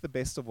we think the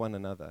best of one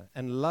another.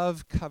 And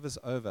love covers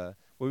over,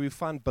 where we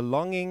find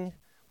belonging,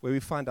 where we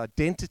find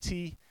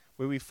identity,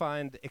 where we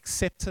find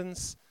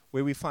acceptance,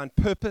 where we find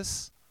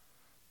purpose,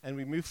 and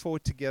we move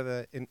forward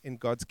together in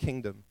God's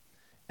kingdom.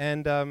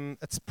 And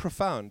it's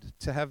profound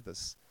to have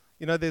this.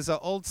 You know, there's an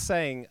old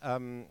saying, I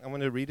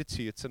want to read it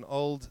to you. It's the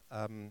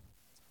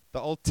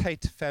old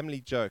Tate family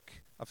joke.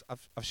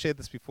 I've shared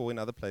this before in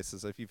other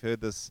places, so if you've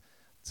heard this,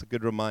 it's a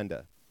good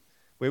reminder.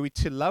 Where we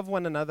to love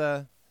one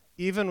another,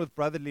 even with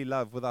brotherly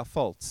love, with our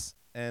faults.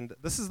 And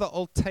this is the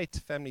old Tate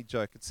family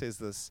joke. It says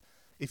this: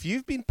 if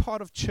you've been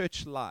part of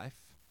church life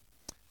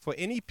for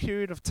any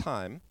period of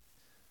time,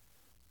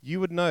 you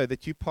would know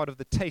that you're part of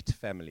the Tate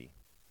family.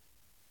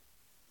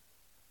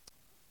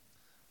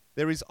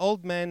 There is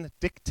old man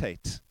Dick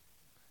Tate,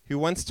 who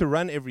wants to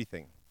run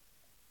everything,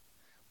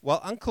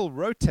 while Uncle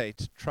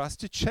Rotate tries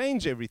to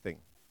change everything.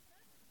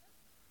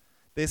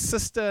 There's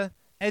Sister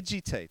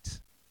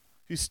Agitate,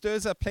 who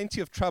stirs up plenty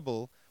of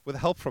trouble with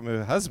help from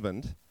her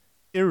husband,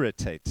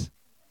 Irritate.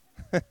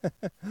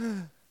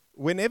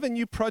 Whenever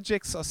new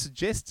projects are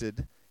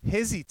suggested,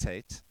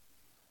 Hesitate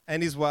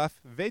and his wife,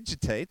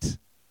 Vegetate,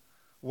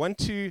 want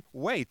to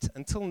wait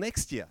until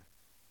next year.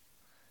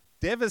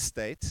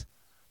 Devastate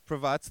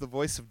provides the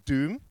voice of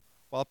doom,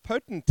 while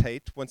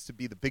Potentate wants to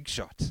be the big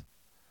shot.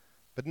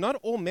 But not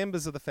all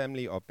members of the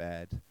family are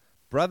bad.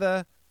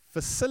 Brother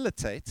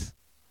Facilitate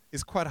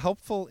is quite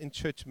helpful in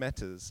church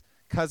matters.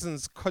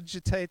 Cousins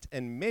Cogitate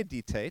and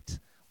Meditate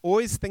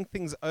always think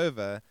things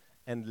over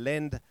and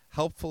lend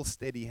helpful,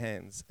 steady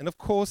hands. And of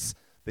course,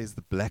 there's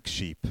the black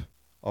sheep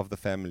of the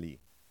family,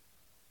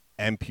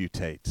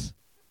 Amputate,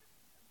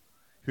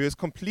 who has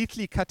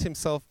completely cut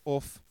himself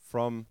off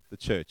from the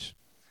church.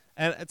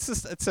 And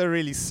it's a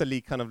really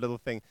silly kind of little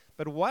thing.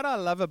 But what I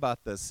love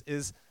about this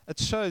is it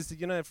shows that,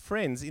 you know,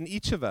 friends, in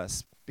each of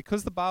us,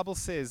 because the Bible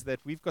says that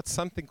we've got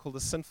something called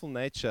a sinful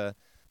nature,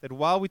 that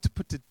while we're to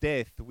put to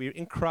death, we're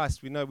in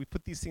Christ, we know we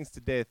put these things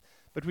to death,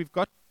 but we've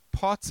got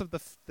parts of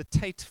the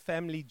Tate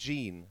family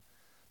gene,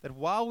 that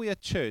while we're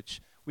at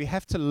church, we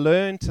have to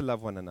learn to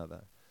love one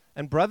another.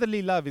 And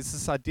brotherly love is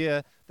this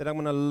idea that I'm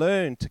going to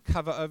learn to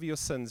cover over your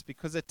sins,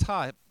 because at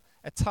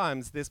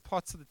times there's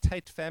parts of the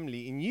Tate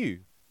family in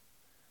you,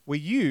 where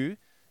you,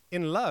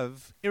 in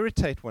love,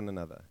 irritate one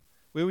another,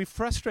 where we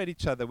frustrate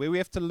each other, where we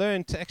have to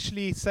learn to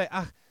actually say,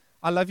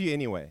 I love you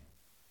anyway,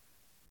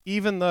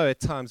 even though at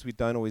times we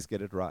don't always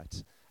get it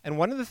right. And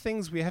one of the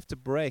things we have to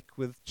break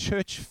with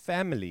church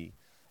family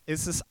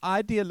is this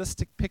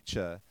idealistic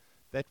picture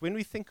that when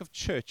we think of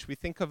church, we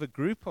think of a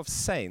group of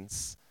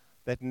saints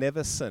that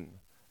never sin,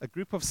 a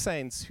group of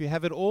saints who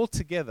have it all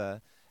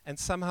together, and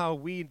somehow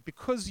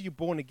because you're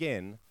born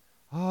again,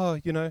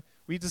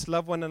 we just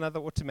love one another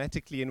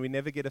automatically and we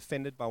never get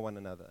offended by one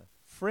another.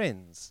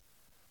 Friends,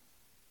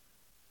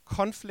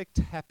 conflict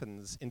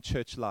happens in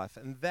church life,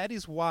 and that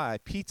is why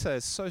Peter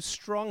is so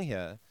strong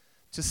here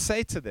to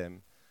say to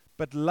them,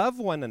 but love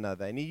one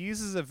another. And he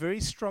uses a very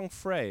strong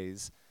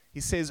phrase. He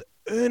says,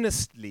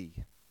 earnestly,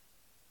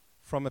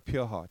 from a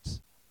pure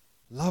heart,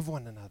 love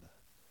one another.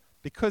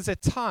 Because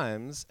at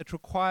times it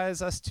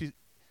requires us to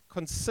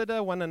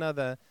consider one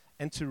another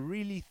and to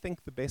really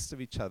think the best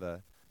of each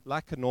other,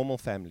 like a normal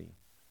family.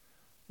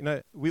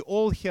 We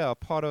all here are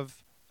part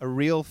of a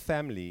real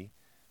family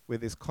where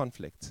there's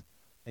conflict.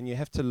 And you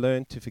have to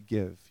learn to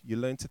forgive. You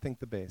learn to think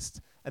the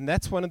best. And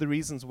that's one of the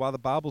reasons why the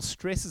Bible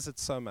stresses it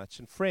so much.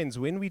 And friends,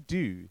 when we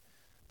do,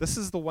 this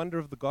is the wonder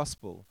of the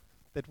gospel,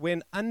 that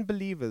when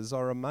unbelievers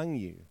are among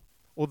you,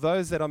 or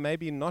those that are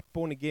maybe not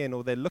born again,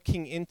 or they're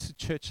looking into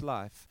church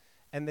life,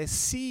 and they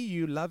see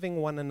you loving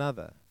one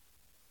another,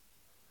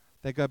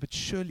 they go, but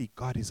surely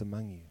God is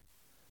among you.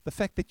 The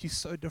fact that you're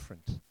so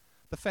different,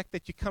 the fact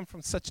that you come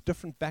from such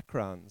different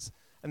backgrounds,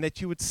 and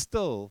that you would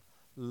still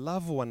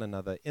love one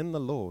another in the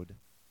Lord,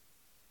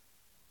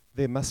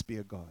 there must be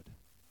a God.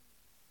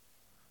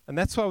 And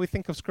that's why we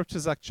think of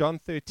scriptures like John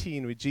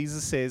 13, where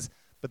Jesus says,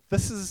 but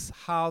this is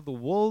how the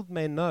world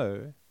may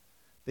know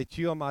that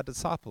you are my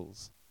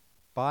disciples,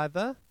 by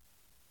the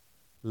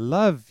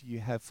love you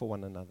have for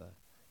one another.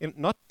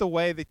 Not the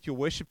way that your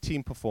worship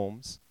team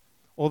performs,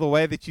 or the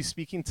way that you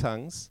speak in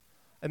tongues.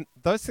 And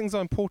those things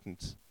are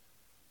important.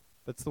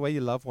 But it's the way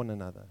you love one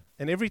another.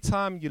 And every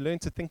time you learn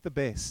to think the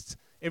best,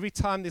 every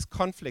time there's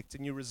conflict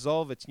and you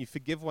resolve it and you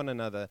forgive one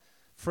another,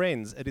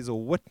 friends, it is a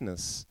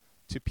witness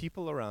to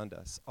people around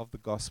us of the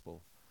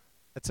gospel.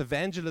 It's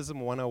evangelism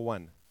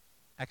 101,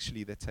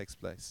 actually, that takes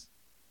place.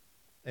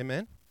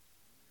 Amen?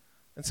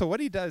 And so what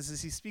he does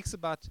is he speaks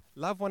about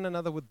love one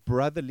another with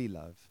brotherly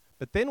love.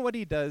 But then what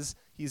he does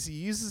is he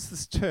uses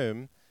this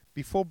term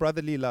before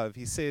brotherly love.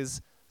 He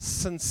says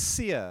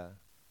sincere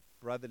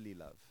brotherly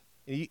love.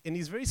 And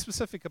he's very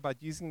specific about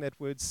using that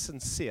word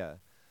sincere.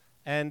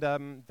 And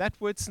that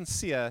word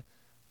sincere,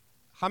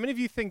 how many of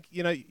you think,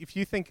 if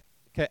you think,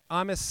 okay,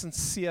 I'm a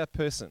sincere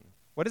person,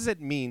 what does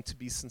it mean to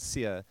be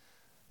sincere?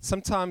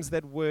 Sometimes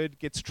that word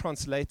gets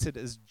translated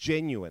as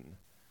genuine.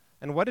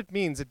 And what it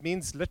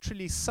means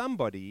literally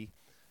somebody,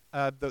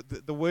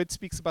 the word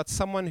speaks about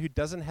someone who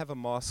doesn't have a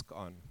mask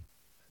on.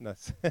 No.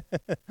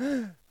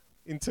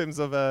 In terms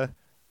of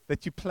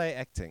that you play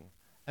acting.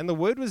 And the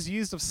word was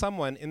used of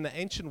someone in the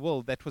ancient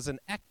world that was an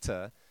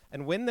actor,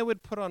 and when they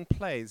would put on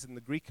plays in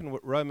the Greek and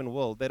Roman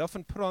world, they'd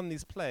often put on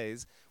these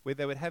plays where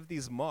they would have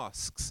these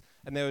masks,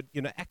 and they would,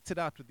 act it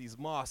out with these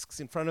masks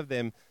in front of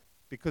them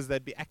because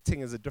they'd be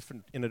acting as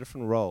in a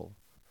different role.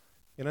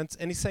 And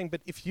he's saying,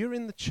 but if you're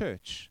in the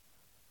church,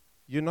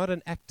 you're not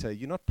an actor,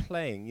 you're not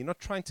playing, you're not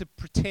trying to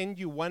pretend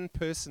you're one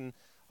person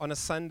on a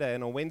Sunday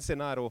and on Wednesday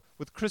night or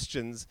with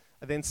Christians,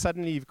 and then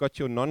suddenly you've got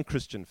your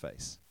non-Christian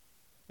face.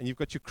 And you've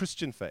got your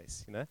Christian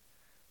face, It's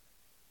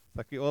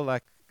like we all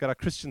got our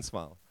Christian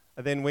smile.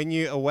 And then when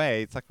you're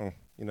away, it's like,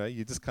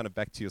 you're just kind of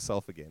back to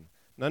yourself again.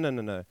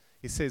 No.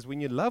 He says when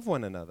you love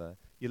one another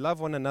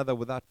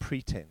without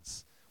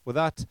pretense,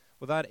 without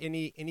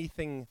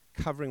anything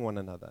covering one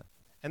another.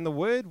 And the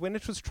word, when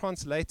it was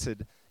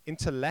translated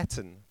into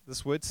Latin,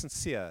 this word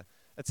sincere,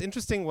 it's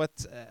interesting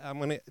what, I'm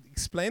going to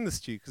explain this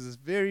to you because it's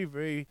very,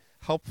 very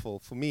helpful.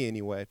 For me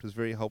anyway, it was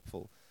very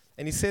helpful.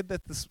 And he said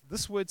that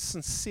this word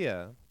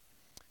sincere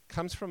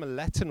comes from a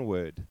Latin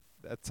word,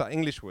 that's our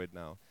English word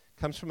now,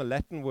 comes from a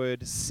Latin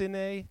word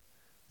sine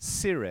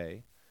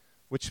cere,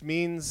 which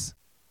means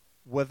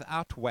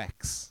without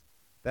wax.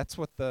 That's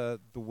what the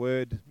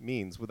word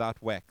means,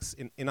 without wax,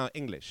 in our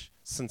English,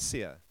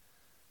 sincere.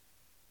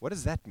 What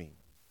does that mean?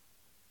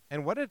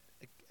 And what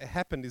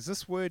happened is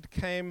this word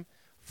came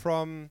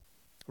from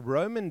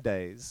Roman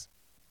days,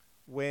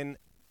 when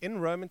in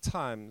Roman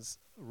times,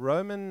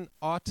 Roman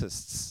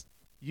artists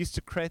used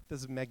to create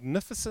these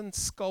magnificent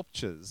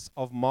sculptures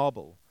of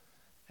marble.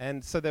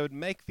 And so they would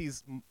make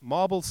these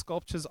marble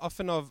sculptures,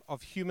 often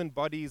of human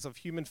bodies, of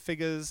human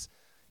figures,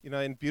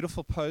 in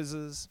beautiful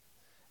poses.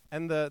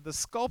 And the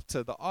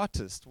sculptor, the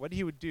artist, what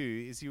he would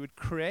do is he would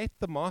create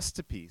the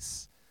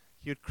masterpiece.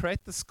 He would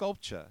create the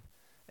sculpture,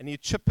 and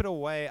he'd chip it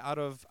away out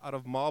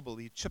of marble.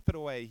 He'd chip it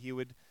away. He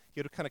would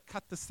kind of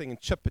cut this thing and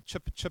chip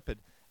it,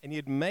 and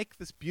he'd make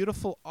this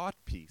beautiful art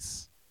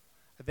piece.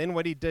 And then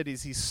what he did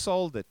is he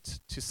sold it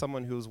to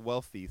someone who was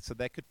wealthy so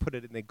they could put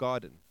it in their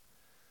garden.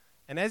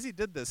 And as he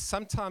did this,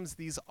 sometimes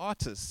these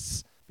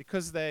artists,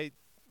 because they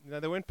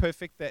weren't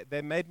perfect,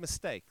 they made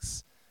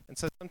mistakes. And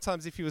so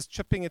sometimes if he was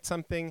chipping at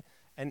something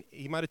and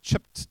he might have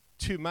chipped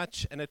too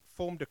much and it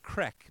formed a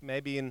crack,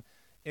 maybe in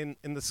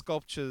the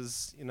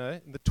sculptures, in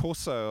the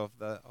torso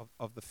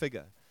of the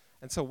figure.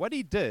 And so what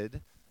he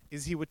did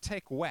is he would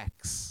take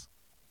wax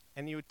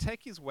and he would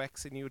take his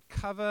wax and he would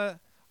cover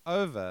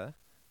over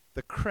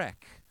the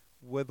crack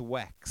with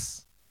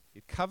wax.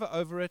 He'd cover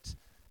over it,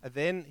 and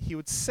then he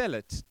would sell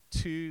it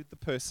to the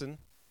person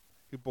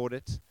who bought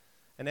it.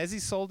 And as he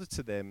sold it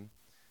to them,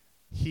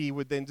 he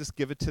would then just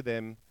give it to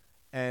them.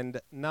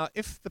 And now,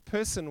 if the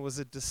person was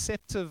a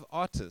deceptive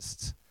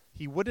artist,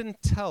 he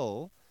wouldn't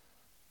tell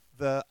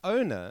the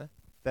owner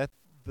that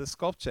the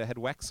sculpture had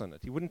wax on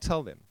it. He wouldn't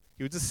tell them.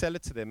 He would just sell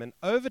it to them. And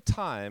over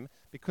time,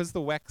 because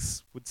the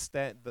wax would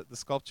stand, the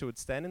sculpture would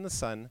stand in the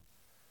sun,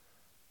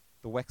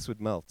 the wax would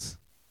melt.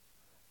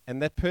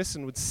 And that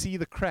person would see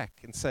the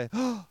crack and say,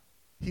 "Oh,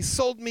 he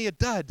sold me a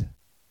dud,"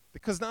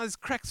 because now there's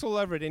cracks all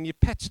over it, and you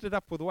patched it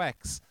up with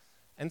wax.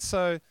 And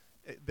so,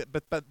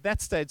 but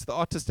that stage, the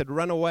artist had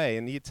run away,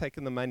 and he had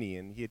taken the money,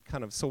 and he had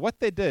kind of. So what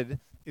they did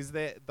is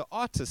the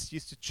artist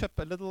used to chip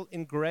a little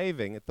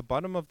engraving at the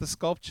bottom of the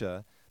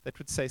sculpture that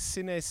would say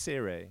 "Sine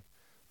Cere."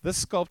 This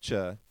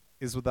sculpture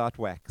is without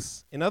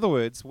wax. In other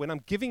words, when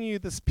I'm giving you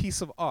this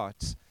piece of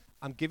art,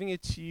 I'm giving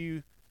it to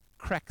you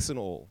cracks and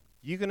all.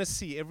 You're going to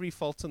see every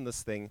fault in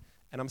this thing,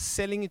 and I'm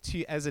selling it to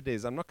you as it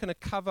is. I'm not going to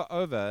cover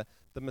over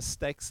the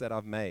mistakes that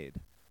I've made.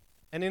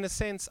 And in a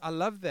sense, I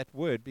love that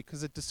word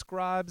because it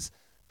describes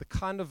the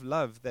kind of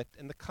love that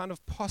and the kind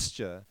of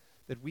posture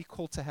that we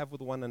call to have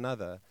with one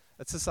another.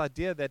 It's this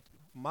idea that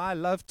my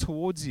love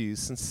towards you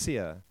is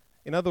sincere.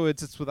 In other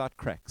words, it's without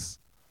cracks.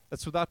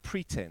 It's without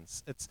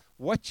pretense. It's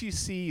what you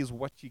see is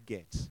what you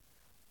get.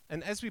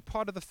 And as we're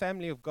part of the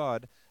family of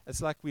God,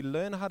 it's like we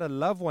learn how to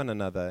love one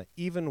another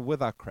even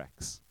with our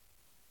cracks.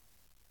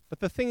 But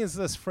the thing is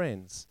this,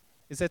 friends,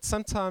 is that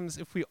sometimes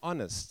if we're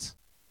honest,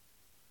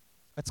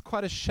 it's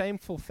quite a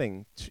shameful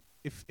thing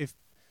if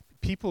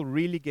people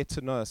really get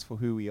to know us for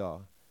who we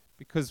are.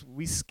 Because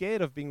we're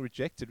scared of being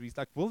rejected. We're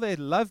like, will they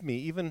love me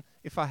even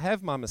if I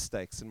have my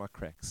mistakes and my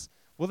cracks?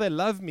 Will they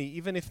love me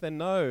even if they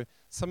know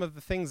some of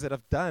the things that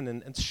I've done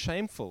and it's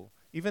shameful?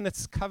 Even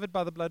it's covered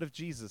by the blood of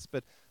Jesus.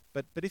 But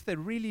if they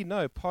really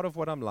know part of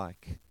what I'm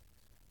like.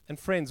 And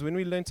friends, when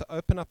we learn to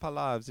open up our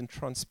lives in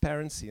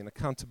transparency and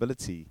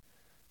accountability,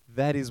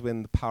 that is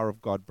when the power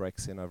of God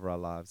breaks in over our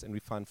lives and we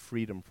find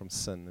freedom from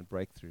sin and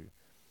breakthrough.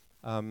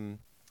 And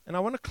I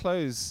want to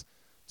close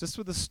just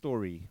with a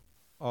story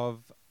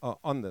of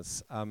on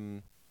this,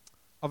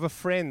 of a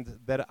friend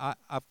that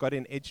I've got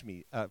in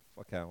Edgemead.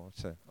 Okay, I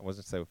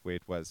wasn't saying where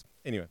it was.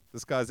 Anyway,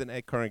 this guy's in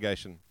a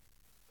congregation.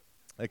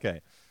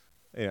 Okay.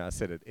 Yeah, I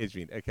said it,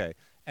 Edgemead. Okay.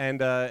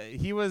 And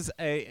he's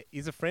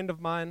a friend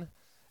of mine.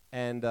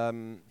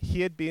 And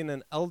he had been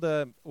an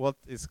elder. Well,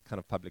 it's kind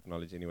of public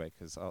knowledge anyway,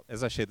 because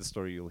as I share the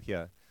story, you'll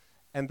hear.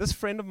 And this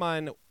friend of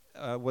mine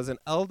was an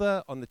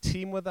elder on the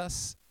team with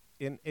us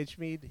in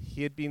Edgemead.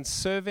 He had been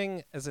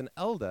serving as an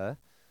elder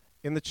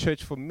in the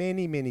church for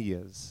many, many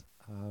years.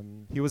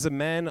 He's a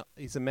man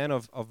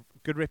of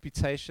good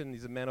reputation.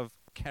 He's a man of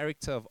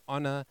character, of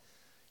honor.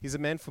 He's a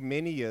man for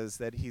many years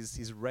that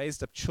he's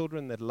raised up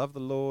children that love the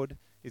Lord.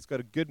 He's got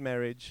a good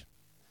marriage.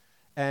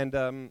 And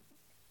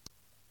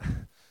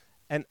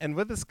And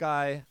with this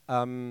guy,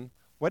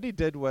 what he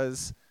did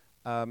was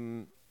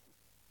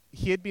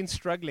he had been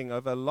struggling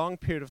over a long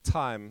period of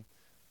time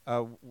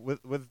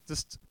with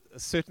just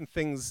certain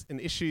things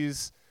and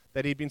issues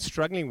that he'd been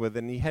struggling with,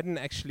 and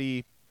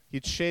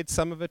he'd shared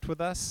some of it with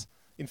us.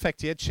 In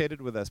fact, he had shared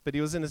it with us, but he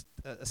was in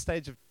a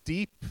stage of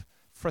deep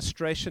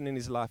frustration in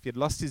his life. He had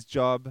lost his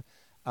job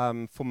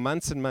for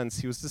months and months.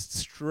 He was just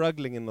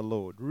struggling in the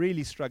Lord,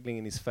 really struggling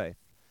in his faith.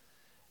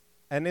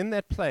 And in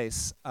that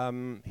place,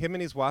 him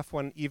and his wife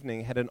one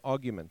evening had an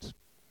argument.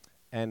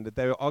 And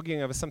they were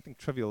arguing over something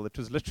trivial. It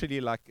was literally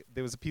like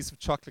there was a piece of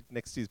chocolate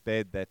next to his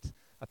bed that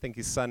I think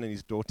his son and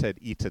his daughter had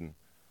eaten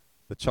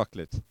the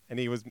chocolate. And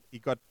he was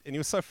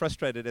so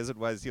frustrated as it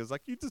was. He was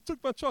like, "You just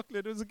took my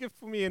chocolate. It was a gift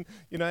for me." And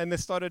and they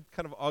started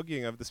kind of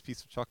arguing over this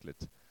piece of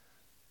chocolate.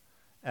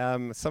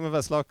 Some of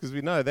us laugh because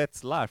we know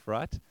that's life,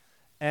 right?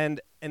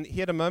 And he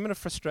had a moment of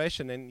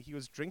frustration, and he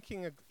was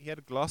drinking. He had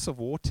a glass of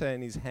water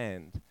in his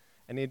hand.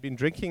 And he had been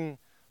drinking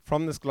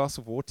from this glass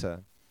of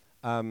water.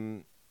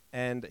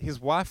 And his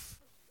wife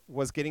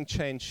was getting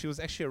changed. She was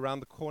actually around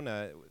the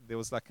corner. There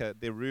was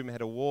their room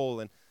had a wall,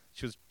 and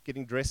she was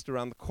getting dressed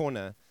around the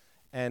corner.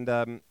 And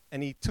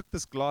he took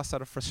this glass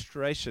out of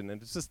frustration.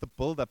 And it's just the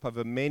build-up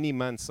over many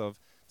months of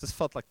just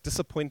felt like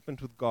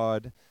disappointment with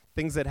God,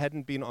 things that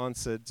hadn't been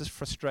answered, just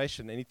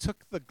frustration. And he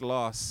took the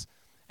glass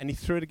and he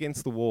threw it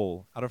against the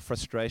wall out of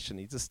frustration.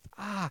 He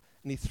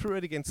threw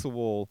it against the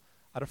wall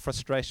out of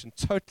frustration,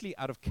 totally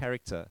out of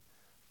character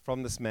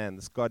from this man,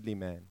 this godly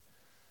man.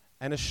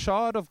 And a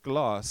shard of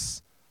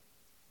glass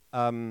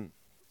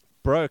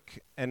broke,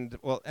 and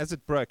as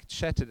it broke, it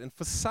shattered, and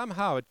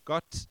somehow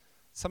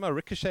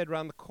ricocheted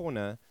around the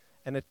corner,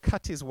 and it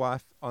cut his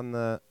wife on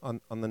the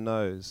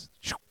nose.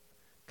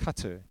 Cut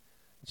her.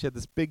 And she had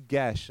this big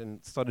gash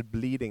and started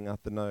bleeding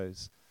out the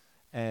nose.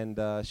 And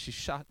she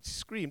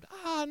screamed,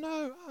 "Ah,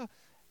 no, ah."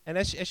 And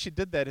as she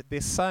did that,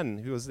 their son,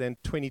 who was then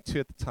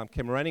 22 at the time,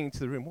 came running into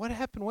the room. What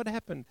happened? What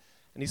happened?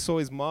 And he saw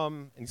his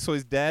mom, and he saw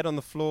his dad on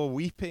the floor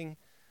weeping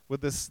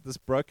with this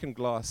broken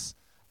glass.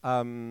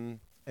 And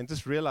and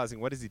just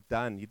realizing, what has he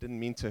done? He didn't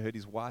mean to hurt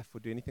his wife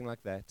or do anything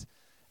like that.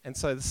 And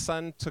so the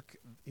son took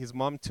his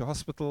mom to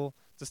hospital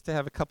just to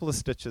have a couple of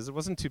stitches. It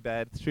wasn't too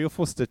bad, 3 or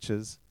 4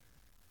 stitches.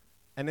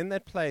 And in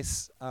that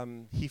place,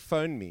 he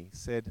phoned me,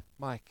 said,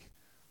 Mike,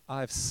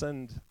 I've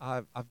sinned.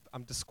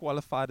 I'm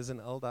disqualified as an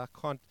elder.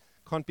 I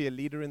can't be a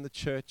leader in the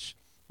church.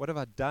 What have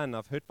I done?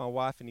 I've hurt my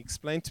wife. And he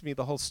explained to me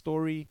the whole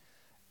story.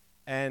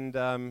 And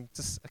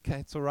okay,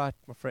 it's all right,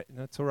 my friend.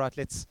 It's all right.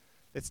 Let's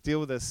deal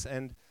with this.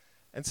 And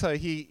so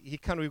he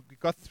kind of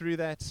got through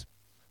that.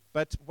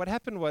 But what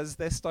happened was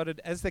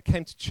as they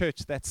came to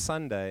church that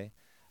Sunday,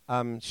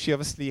 she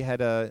obviously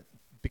had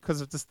because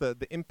of just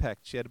the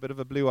impact, she had a bit of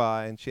a blue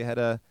eye, and she had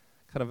a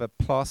kind of a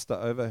plaster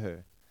over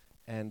her.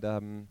 And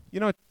you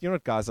know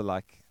what guys are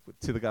like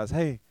to the guys,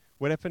 hey,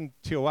 what happened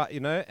to your wife,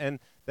 And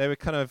they were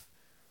kind of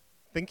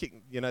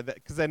thinking,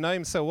 because they know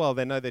him so well,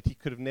 they know that he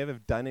could have never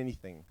done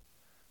anything.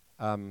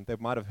 They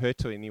might have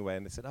hurt her anyway,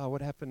 and they said, oh,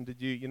 what happened? Did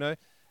you,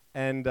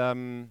 And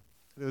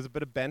there was a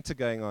bit of banter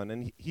going on,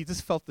 and he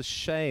just felt the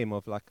shame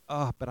of like,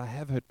 but I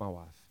have hurt my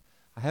wife.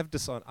 I have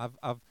dishonored.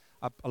 I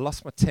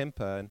lost my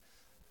temper,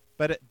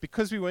 but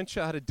because we weren't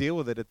sure how to deal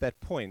with it at that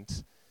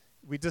point,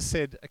 we just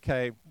said,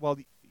 okay, well,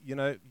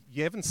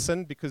 you haven't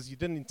sinned because you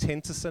didn't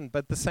intend to sin, but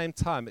at the same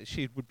time,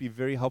 it would be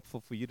very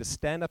helpful for you to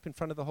stand up in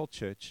front of the whole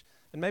church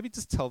and maybe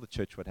just tell the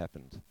church what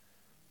happened.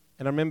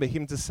 And I remember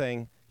him just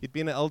saying, he'd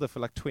been an elder for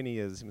like 20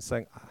 years. He was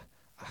saying,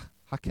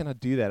 how can I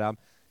do that?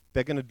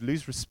 They're going to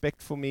lose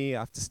respect for me.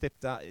 I have to step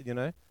down,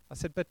 I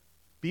said, but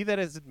be that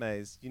as it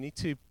may, you need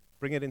to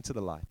bring it into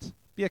the light.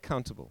 Be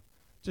accountable.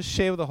 Just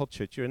share with the whole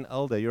church. You're an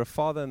elder. You're a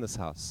father in this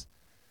house.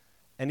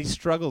 And he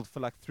struggled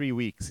for like 3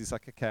 weeks. He's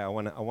like, okay, I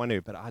want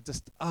to, but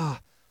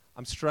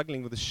I'm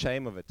struggling with the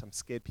shame of it. I'm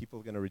scared people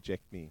are going to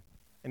reject me.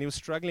 And he was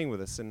struggling with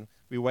this. And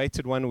we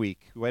waited 1 week.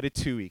 We waited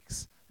 2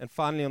 weeks. And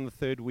finally, on the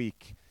 3rd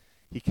week,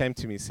 he came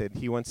to me and said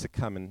he wants to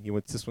come and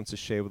just wants to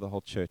share with the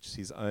whole church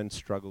his own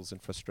struggles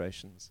and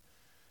frustrations.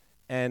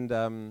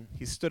 And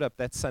he stood up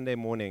that Sunday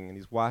morning, and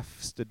his wife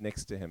stood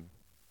next to him.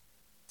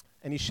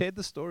 And he shared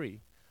the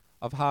story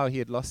of how he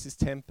had lost his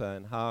temper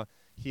and how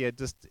he had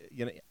just,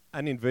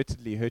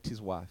 inadvertently hurt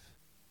his wife.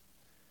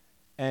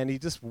 And he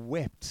just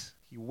wept.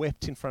 He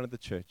wept in front of the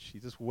church. He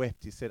just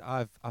wept. He said,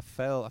 I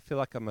feel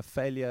like I'm a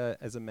failure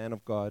as a man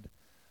of God.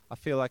 I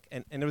feel like,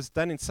 and it was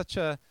done in such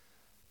a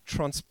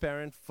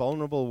transparent,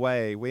 vulnerable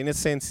way, where in a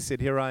sense he said,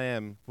 here I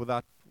am,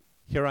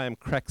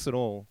 cracks and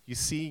all. You're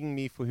seeing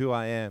me for who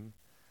I am.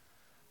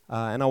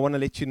 And I want to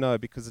let you know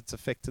because it's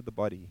affected the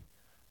body.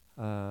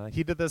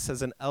 He did this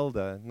as an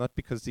elder, not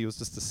because he was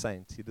just a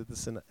saint. He did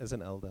this as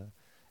an elder.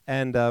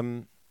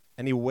 And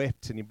he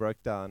wept and he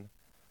broke down.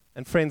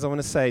 And friends, I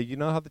want to say, you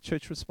know how the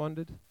church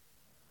responded?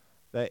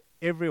 There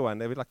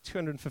were like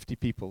 250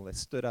 people. They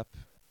stood up,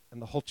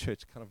 and the whole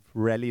church kind of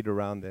rallied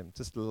around them,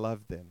 just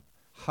loved them,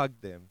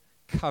 hugged them,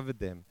 covered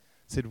them,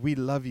 said, we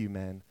love you,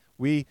 man.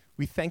 We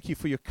thank you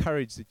for your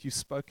courage that you've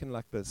spoken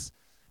like this.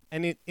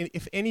 And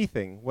if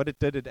anything, what it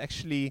did,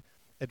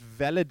 it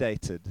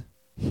validated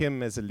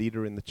him as a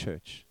leader in the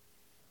church.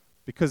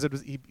 Because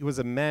he was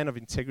a man of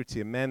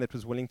integrity, a man that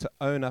was willing to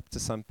own up to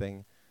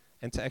something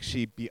and to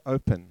actually be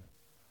open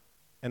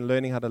and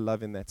learning how to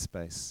love in that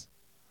space.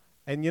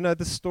 And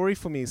the story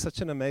for me is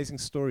such an amazing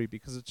story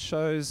because it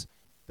shows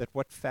that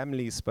what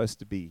family is supposed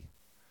to be.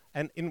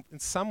 And in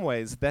some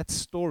ways, that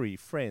story,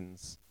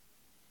 friends,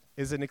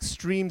 is an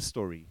extreme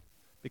story.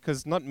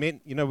 Because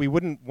we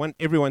wouldn't want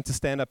everyone to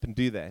stand up and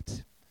do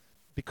that.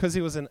 Because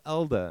he was an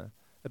elder,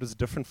 it was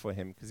different for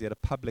him because he had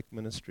a public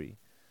ministry.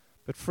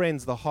 But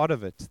friends, the heart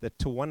of it, that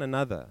to one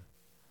another,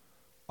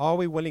 are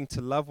we willing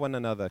to love one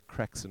another,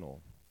 cracks and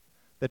all?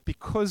 That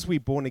because we're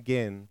born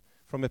again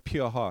from a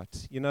pure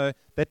heart,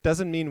 that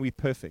doesn't mean we're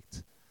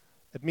perfect.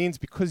 It means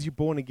because you're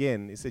born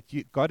again is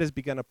that God has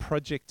begun a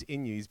project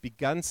in you. He's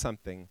begun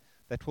something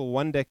that will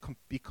one day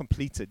be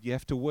completed. You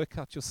have to work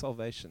out your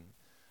salvation.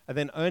 And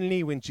then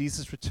only when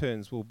Jesus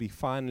returns will be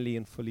finally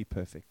and fully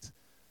perfect.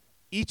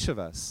 Each of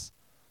us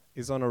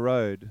is on a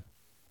road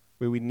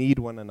where we need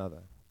one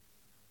another.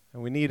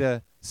 And we need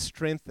to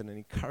strengthen and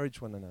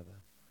encourage one another.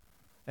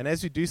 And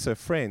as we do so,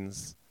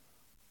 friends,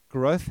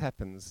 growth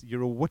happens.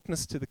 You're a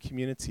witness to the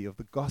community of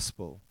the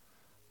gospel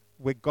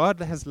where God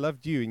has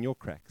loved you in your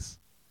cracks.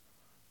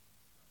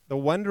 The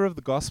wonder of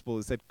the gospel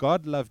is that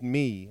God loved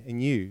me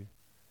and you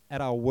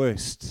at our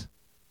worst.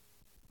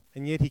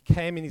 And yet he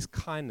came in his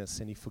kindness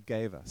and he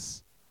forgave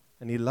us.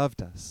 And he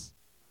loved us.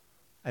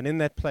 And in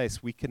that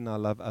place, we can now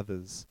love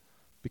others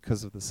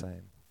because of the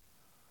same.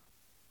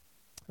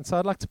 And so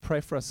I'd like to pray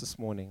for us this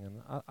morning.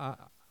 And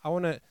I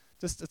want to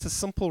it's a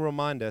simple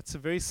reminder. It's a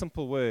very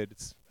simple word.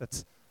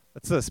 It's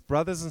this,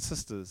 brothers and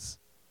sisters,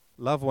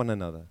 love one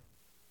another.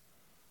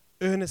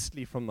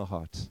 Earnestly from the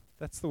heart.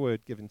 That's the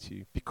word given to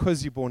you.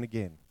 Because you're born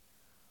again.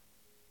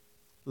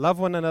 Love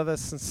one another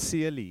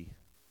sincerely.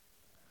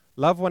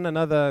 Love one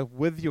another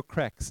with your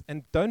cracks.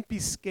 And don't be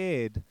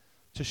scared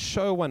to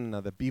show one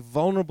another. Be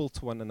vulnerable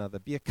to one another.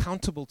 Be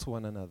accountable to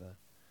one another.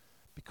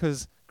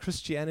 Because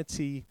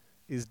Christianity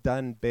is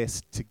done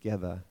best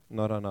together,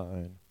 not on our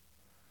own.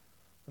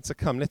 And so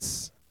come,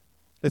 let's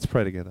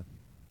pray together.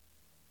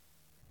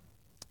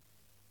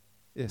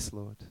 Yes,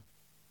 Lord.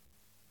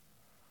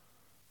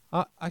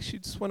 I actually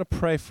just want to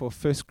pray for a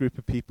first group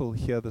of people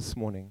here this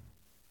morning.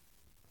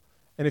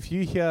 And if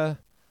you here,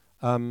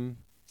 and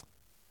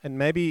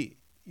maybe,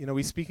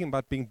 we're speaking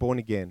about being born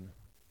again.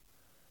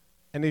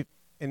 And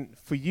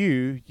for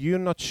you, you're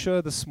not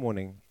sure this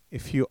morning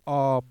if you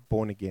are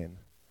born again.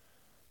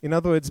 In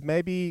other words,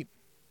 maybe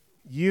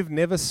you've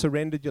never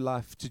surrendered your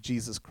life to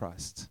Jesus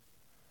Christ.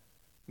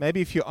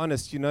 Maybe if you're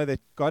honest, you know that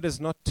God has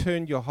not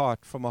turned your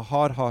heart from a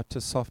hard heart to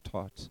a soft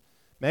heart.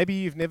 Maybe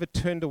you've never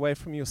turned away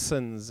from your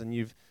sins and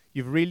you've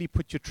really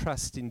put your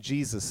trust in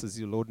Jesus as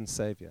your Lord and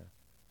Savior.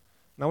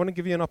 And I want to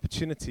give you an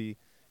opportunity.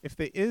 If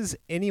there is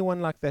anyone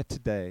like that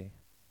today,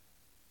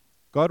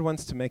 God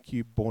wants to make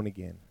you born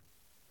again.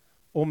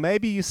 Or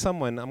maybe you're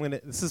someone,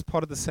 this is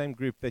part of the same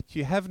group, that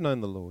you have known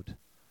the Lord,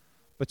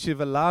 but you've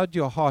allowed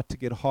your heart to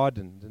get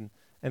hardened,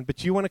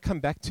 but you want to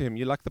come back to Him.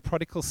 You're like the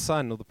prodigal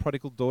son or the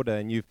prodigal daughter,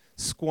 and you've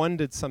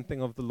squandered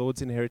something of the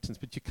Lord's inheritance,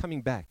 but you're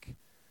coming back.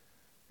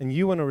 And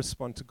you want to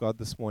respond to God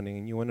this morning,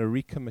 and you want to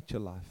recommit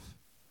your life.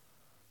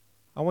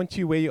 I want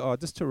you where you are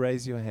just to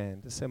raise your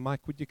hand, to say,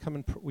 Mike, would you come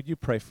and would you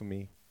pray for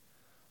me?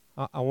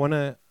 I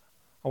want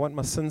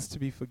my sins to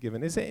be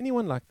forgiven. Is there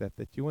anyone like that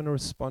you want to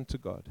respond to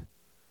God?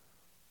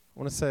 I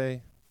want to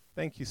say,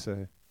 thank you,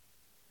 sir,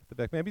 at the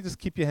back. Maybe just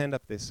keep your hand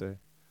up there, sir.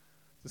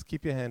 Just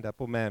keep your hand up.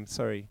 Or ma'am,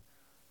 sorry.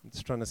 I'm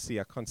just trying to see.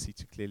 I can't see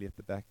too clearly at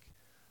the back.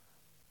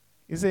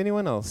 Is there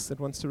anyone else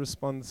that wants to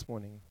respond this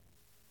morning?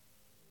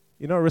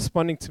 You're not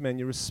responding to man,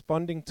 you're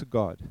responding to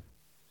God.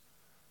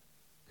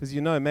 Because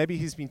maybe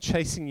He's been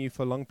chasing you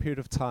for a long period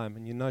of time,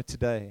 and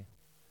today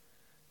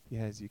He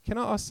has you. Can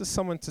I ask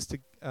someone just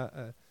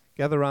to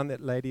gather around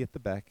that lady at the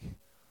back?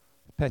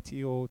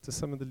 Patty, or to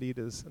some of the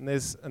leaders. And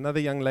there's another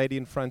young lady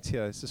in front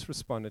here who's just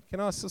responded.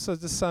 Can I ask also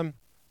just some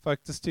folk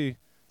just to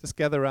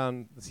gather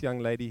around this young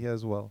lady here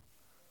as well?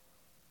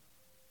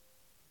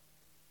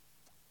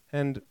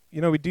 And,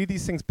 we do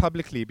these things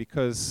publicly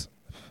because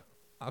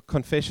our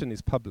confession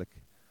is public.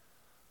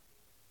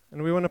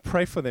 And we want to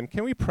pray for them.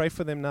 Can we pray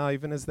for them now,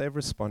 even as they've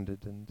responded?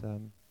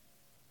 And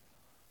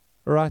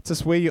all right,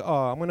 just where you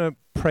are, I'm going to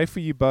pray for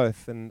you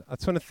both. And I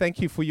just want to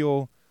thank you for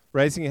your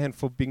raising your hand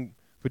for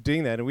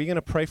doing that. And we're going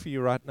to pray for you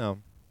right now.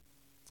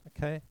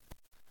 Okay?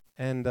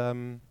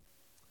 And,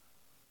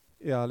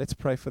 let's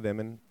pray for them.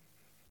 And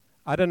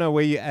I don't know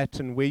where you're at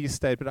and where you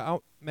stayed,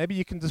 but maybe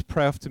you can just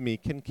pray after me.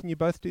 Can you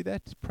both do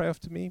that? Pray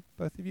after me,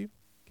 both of you?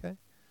 Okay?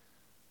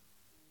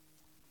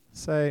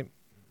 Say,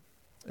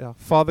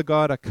 Father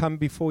God, I come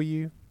before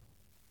you.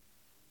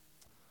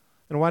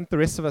 And I want the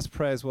rest of us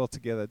pray as well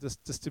together,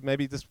 just to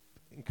maybe just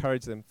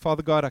encourage them.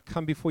 Father God, I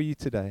come before you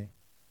today.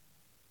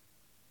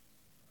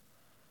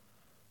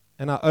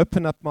 And I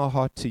open up my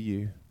heart to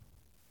you.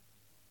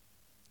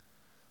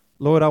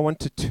 Lord, I want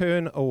to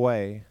turn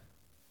away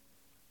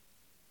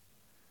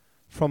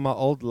from my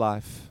old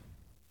life.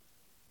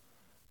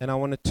 And I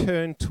want to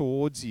turn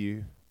towards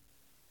you.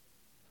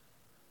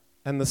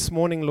 And this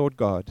morning, Lord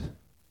God,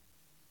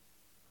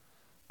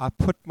 I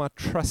put my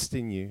trust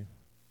in you.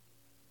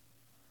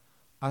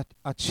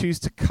 I choose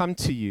to come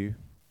to you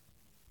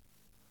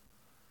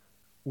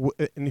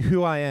in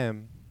who I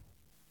am.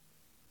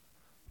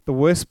 The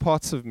worst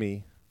parts of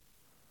me,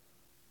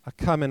 I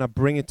come and I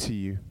bring it to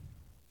you.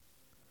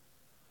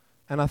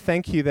 And I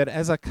thank you that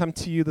as I come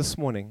to you this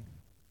morning,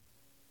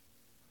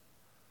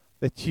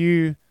 that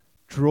you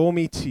draw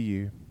me to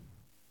you,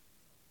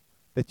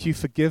 that you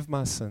forgive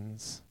my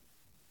sins,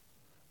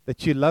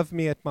 that you love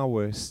me at my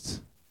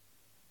worst,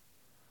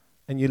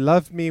 and you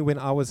loved me when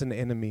I was an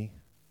enemy.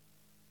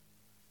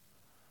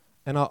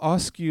 And I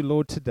ask you,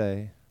 Lord,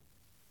 today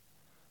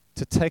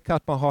to take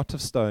out my heart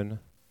of stone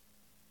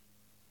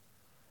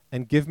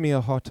and give me a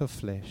heart of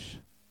flesh.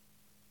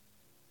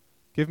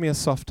 Give me a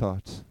soft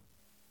heart.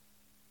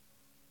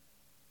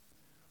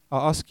 I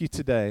ask you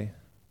today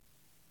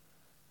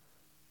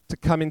to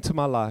come into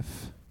my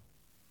life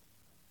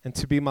and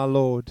to be my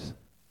Lord,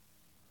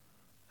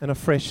 and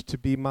afresh to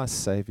be my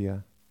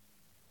Savior.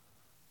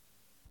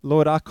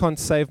 Lord, I can't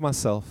save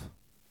myself.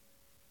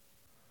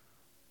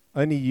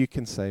 Only you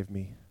can save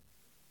me.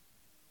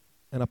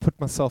 And I put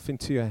myself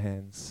into your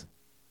hands.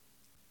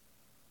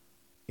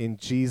 In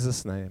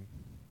Jesus' name.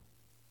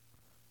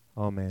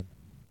 Amen.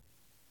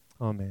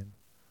 Amen.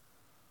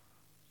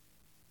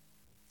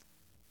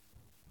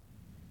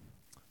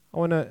 I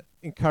want to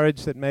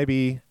encourage that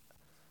maybe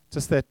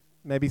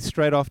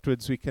straight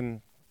afterwards we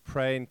can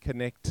pray and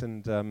connect.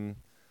 And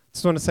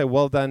just want to say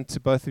well done to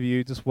both of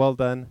you. Just well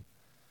done.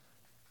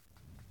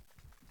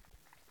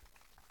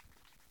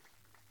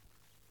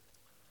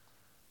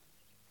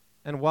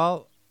 And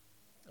while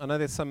I know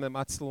there's some that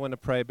might still want to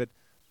pray, but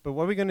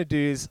what we're going to do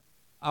is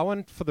I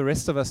want for the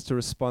rest of us to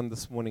respond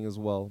this morning as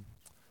well.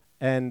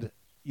 And,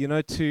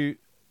 to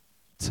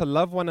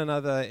love one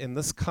another in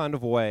this kind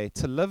of way,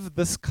 to live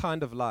this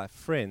kind of life,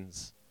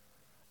 friends,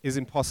 is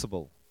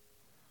impossible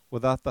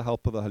without the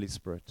help of the Holy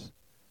Spirit.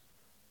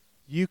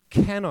 You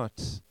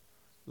cannot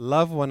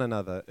love one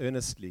another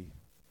earnestly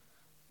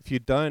if you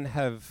don't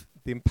have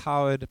the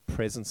empowered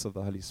presence of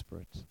the Holy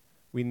Spirit.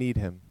 We need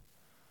Him.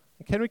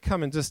 And can we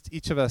come and just,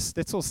 each of us,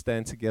 let's all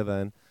stand together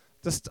and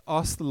just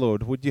ask the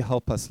Lord, would you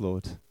help us,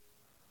 Lord?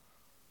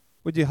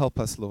 Would you help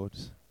us, Lord?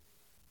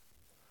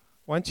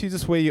 Why don't you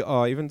just where you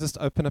are, even just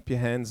open up your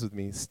hands with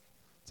me.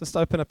 Just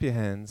open up your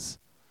hands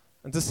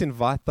and just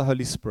invite the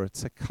Holy Spirit.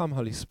 Say, come,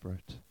 Holy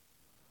Spirit.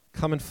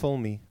 Come and fill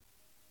me.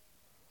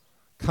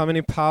 Come and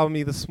empower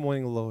me this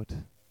morning, Lord.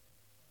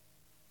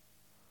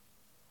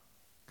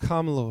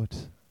 Come, Lord.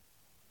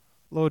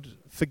 Lord,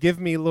 forgive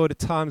me, Lord, at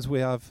times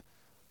where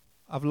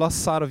I've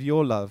lost sight of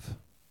your love.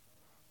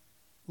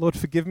 Lord,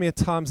 forgive me at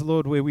times,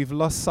 Lord, where we've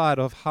lost sight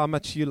of how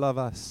much you love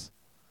us.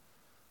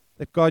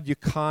 That, God, you're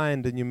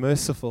kind and you're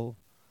merciful.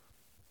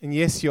 And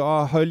yes, you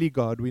are a holy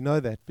God, we know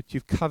that, but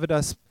you've covered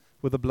us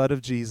with the blood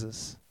of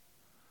Jesus.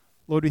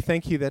 Lord, we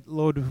thank you that,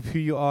 Lord, who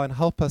you are, and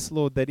help us,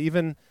 Lord, that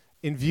even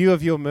in view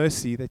of your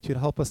mercy, that you'd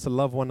help us to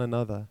love one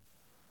another.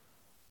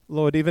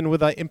 Lord, even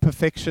with our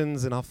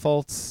imperfections and our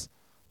faults,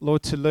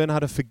 Lord, to learn how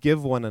to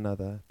forgive one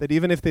another. That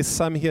even if there's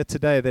some here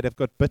today that have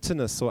got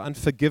bitterness or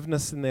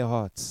unforgiveness in their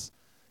hearts,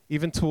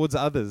 even towards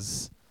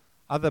others,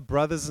 other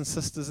brothers and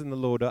sisters in the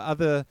Lord, or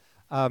other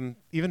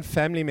even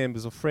family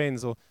members or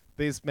friends, or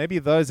there's maybe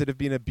those that have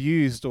been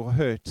abused or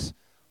hurt.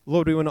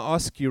 Lord, we want to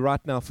ask you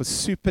right now for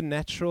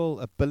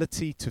supernatural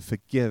ability to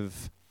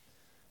forgive,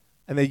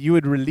 and that you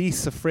would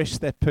release afresh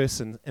that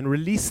person and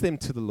release them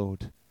to the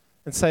Lord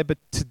and say, but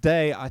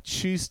today I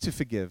choose to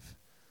forgive.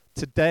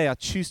 Today I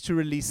choose to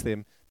release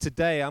them.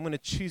 Today I'm going to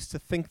choose to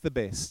think the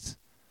best.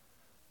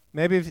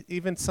 Maybe if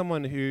even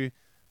someone who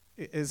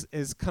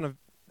is kind of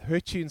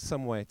hurt you in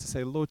some way, to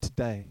say, Lord,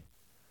 today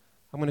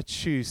I'm going to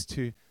choose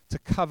to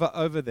cover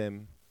over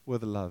them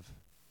with love,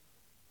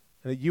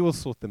 and that you will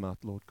sort them out,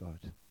 Lord God.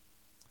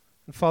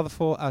 And Father,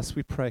 for us,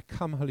 we pray,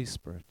 come, Holy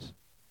Spirit.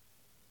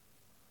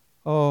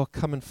 Oh,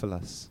 come and fill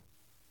us.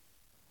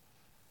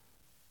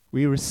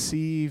 We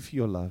receive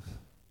your love.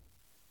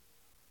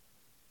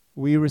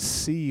 We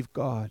receive,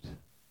 God.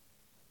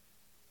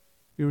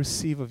 We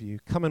receive of you.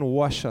 Come and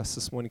wash us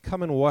this morning.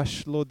 Come and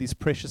wash, Lord, these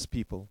precious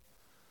people.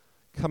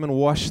 Come and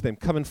wash them.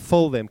 Come and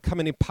fill them. Come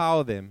and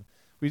empower them.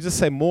 We just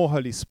say more,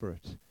 Holy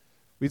Spirit.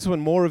 We just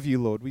want more of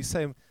you, Lord. We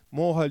say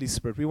more, Holy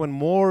Spirit. We want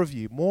more of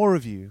you, more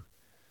of you.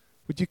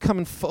 Would you come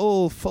and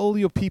fill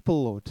your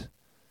people, Lord?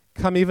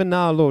 Come even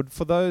now, Lord,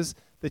 for those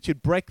that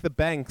you'd break the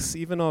banks,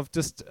 even of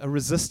just a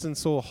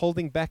resistance or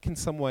holding back in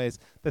some ways,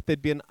 that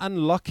there'd be an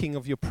unlocking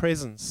of your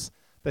presence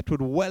that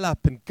would well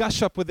up and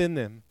gush up within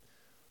them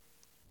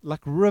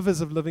like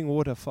rivers of living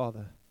water,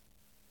 Father.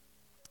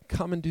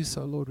 Come and do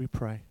so, Lord, we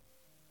pray.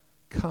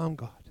 Come,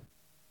 God.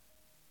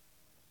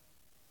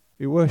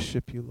 We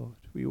worship you, Lord.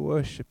 We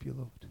worship you,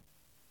 Lord.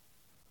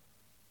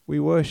 We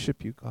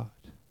worship you, God.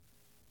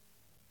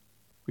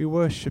 We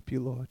worship you,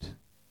 Lord.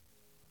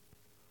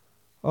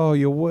 Oh,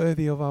 you're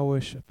worthy of our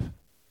worship.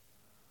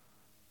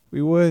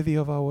 We're worthy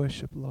of our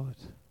worship, Lord.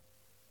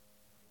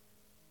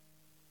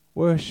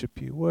 Worship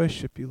you,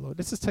 Lord.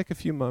 Let's just take a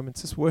few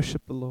moments. Just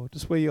worship the Lord.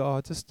 Just where you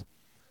are. Just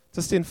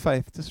in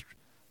faith. Just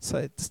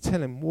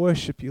tell him,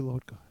 worship you,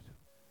 Lord God.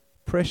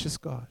 Precious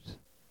God.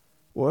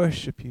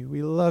 Worship you.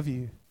 We love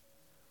you.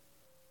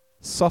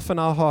 Soften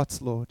our hearts,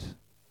 Lord.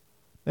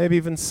 Maybe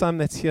even some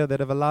that's here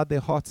that have allowed their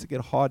hearts to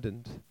get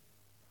hardened.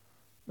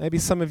 Maybe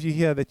some of you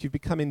here that you've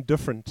become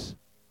indifferent.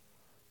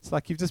 It's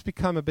like you've just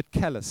become a bit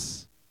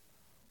callous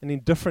and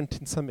indifferent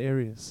in some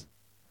areas.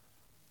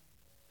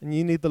 And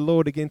you need the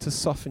Lord again to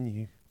soften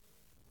you.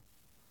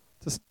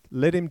 Just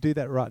let him do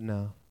that right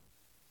now.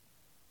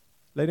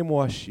 Let him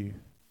wash you.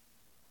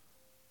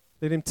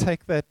 Let him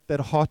take that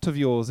heart of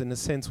yours, in a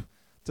sense,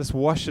 just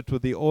wash it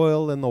with the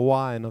oil and the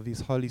wine of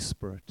his Holy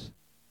Spirit.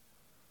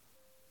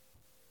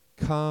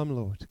 Come,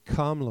 Lord.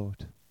 Come,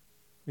 Lord.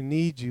 We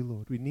need you,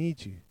 Lord. We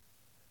need you.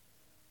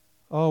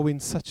 Oh, we're in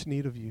such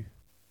need of you.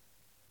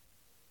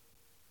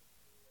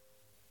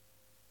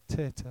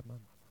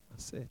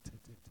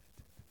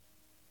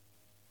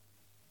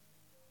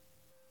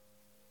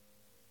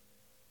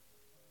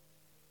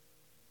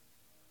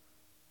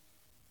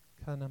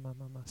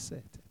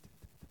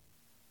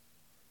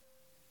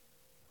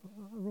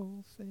 Are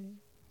all things.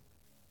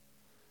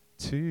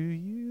 To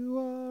you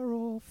are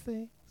all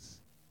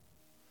things.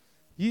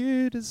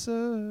 You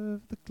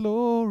deserve the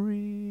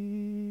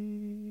glory.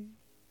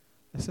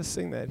 Let's just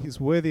sing that. He's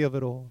worthy of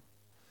it all.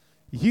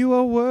 You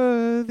are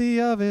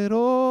worthy of it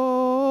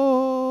all.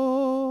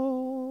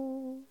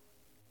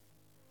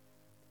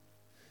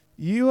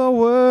 You are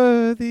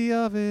worthy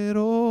of it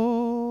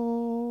all.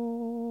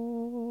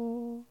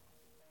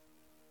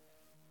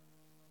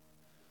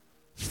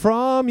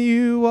 From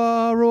you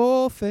are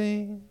all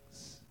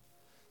things.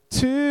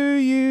 To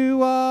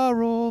you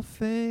are all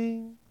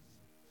things.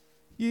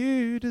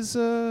 You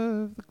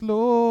deserve the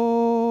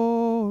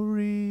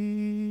glory.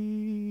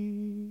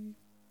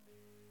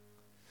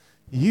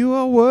 You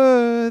are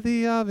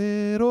worthy of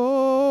it all.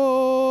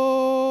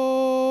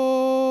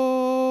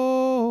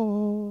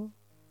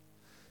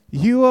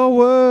 You are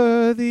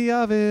worthy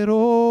of it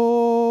all.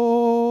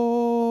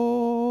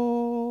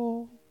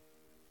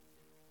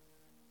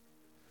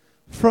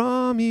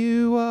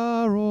 you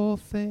are all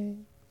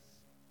things.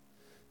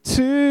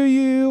 To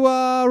you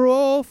are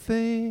all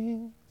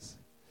things.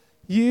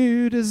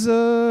 You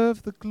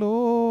deserve the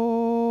glory.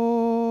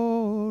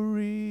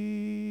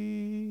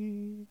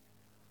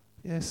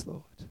 Yes,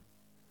 Lord.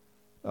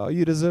 Oh,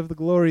 you deserve the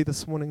glory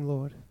this morning,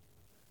 Lord.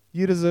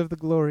 You deserve the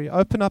glory.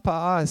 Open up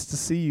our eyes to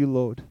see you,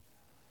 Lord.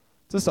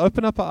 Just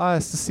open up our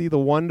eyes to see the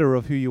wonder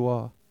of who you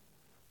are.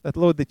 That,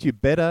 Lord, that you're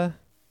better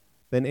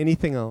than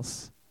anything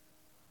else.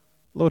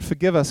 Lord,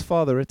 forgive us,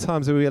 Father, at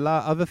times where we allow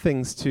other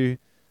things to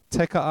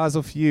take our eyes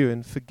off you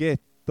and forget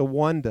the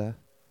wonder.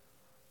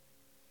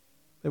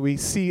 That we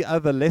see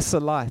other lesser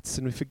lights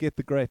and we forget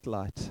the great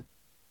light.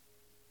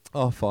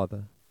 Oh,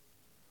 Father,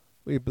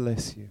 we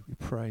bless you. We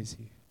praise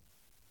you.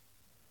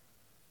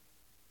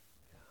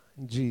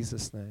 In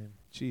Jesus' name.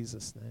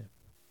 Jesus' name.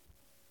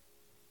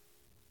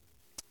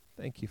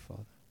 Thank you,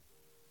 Father.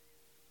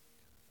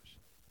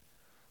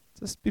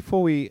 Just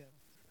before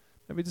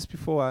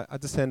I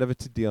just hand over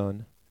to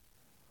Dion,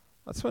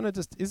 I just want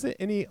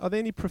to are there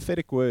any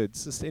prophetic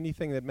words? Just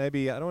anything that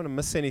maybe, I don't want to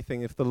miss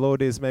anything if the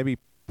Lord is maybe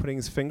putting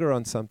his finger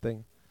on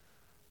something.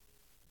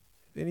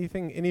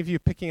 Anything, any of you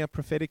picking up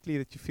prophetically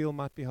that you feel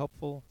might be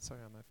helpful? Sorry,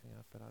 I'm opening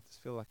up, but I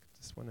just feel like I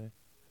just want to,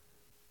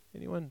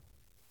 anyone?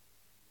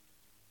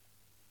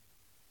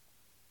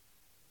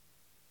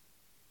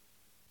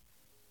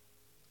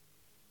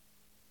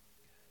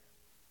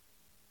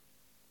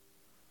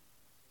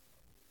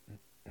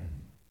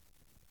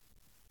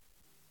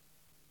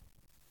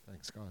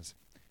 Thanks, guys.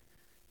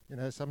 You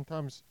know,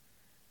 sometimes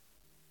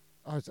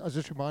I was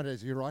just reminded,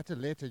 as you write a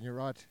letter and you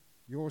write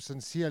yours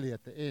sincerely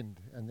at the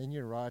end, and then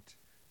you write,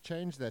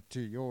 change that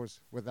to yours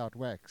without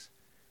wax.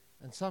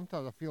 And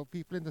sometimes I feel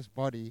people in this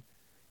body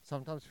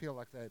sometimes feel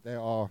like they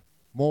are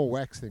more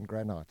wax than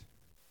granite.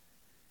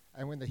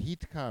 And when the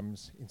heat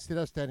comes, instead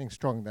of standing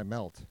strong, they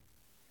melt.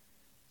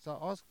 So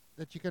I ask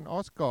that you can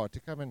ask God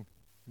to come and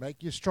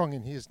make you strong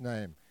in his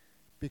name.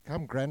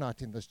 Become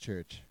granite in this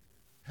church.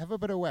 Have a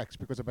bit of wax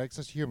because it makes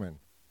us human.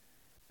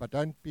 But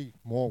don't be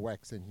more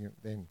wax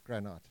than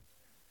granite.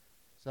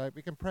 So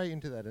we can pray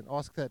into that and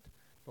ask that,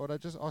 Lord, I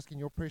just ask in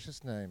your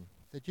precious name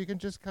that you can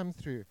just come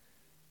through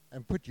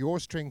and put your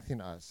strength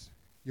in us,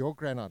 your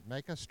granite.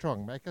 Make us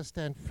strong. Make us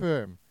stand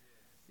firm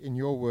in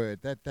your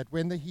word. That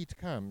when the heat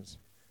comes,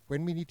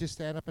 when we need to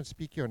stand up and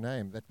speak your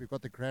name, that we've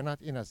got the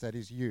granite in us that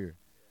is you.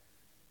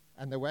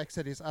 And the wax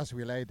that is us,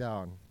 we lay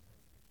down.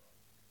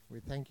 We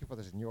thank you for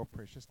this in your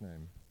precious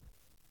name.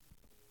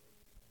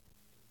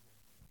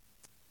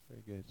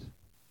 Very good.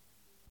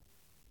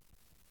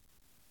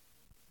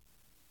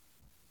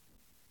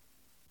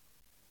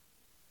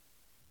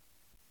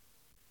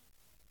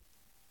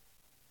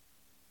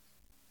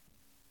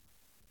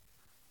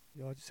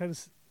 Yeah, I just had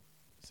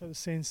a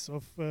sense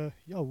of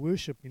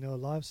worship in our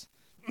lives.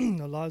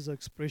 Our lives are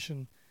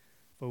expression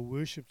for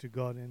worship to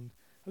God, and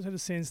I just had a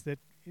sense that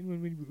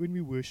when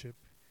we worship,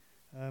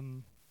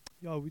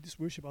 we just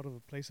worship out of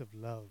a place of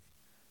love,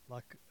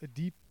 like a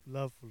deep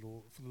love for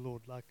the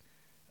Lord, like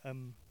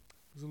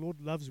because the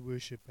Lord loves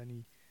worship and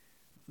He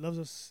loves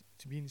us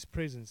to be in His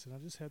presence, and I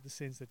just had the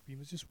sense that we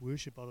must just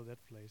worship out of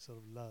that place, out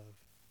of love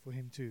for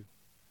Him too.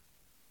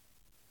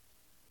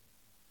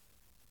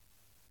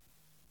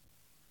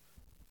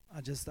 I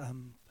just,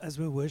 as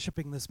we're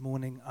worshiping this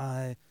morning,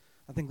 I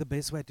think the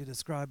best way to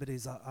describe it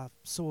is I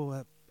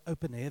saw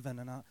open heaven,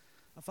 and I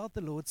felt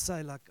the Lord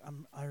say, like,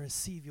 I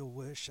receive your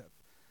worship.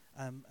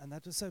 And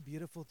that was so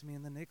beautiful to me.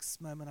 And the next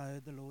moment I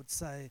heard the Lord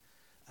say,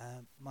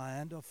 my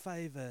hand of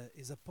favor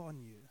is upon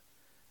you.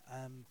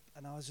 And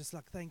I was just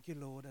like, thank you,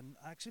 Lord. And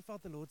I actually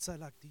felt the Lord say,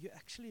 like, do you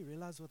actually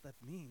realize what that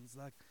means?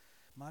 Like,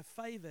 my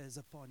favor is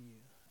upon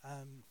you.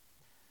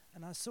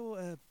 And I saw,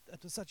 it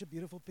was such a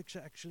beautiful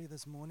picture actually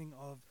this morning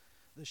of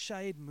the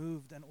shade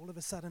moved, and all of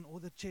a sudden all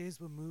the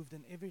chairs were moved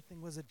and everything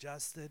was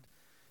adjusted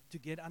to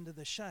get under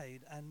the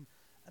shade. And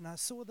I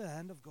saw the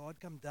hand of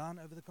God come down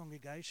over the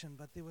congregation,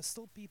 but there were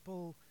still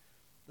people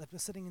that were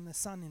sitting in the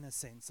sun, in a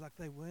sense, like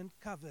they weren't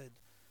covered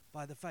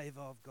by the favor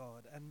of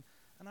God. And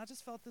I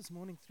just felt this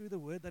morning through the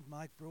word that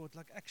Mike brought,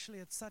 like actually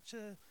it's such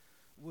a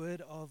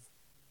word of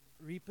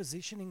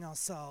repositioning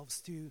ourselves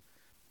to,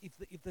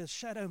 if the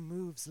shadow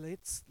moves,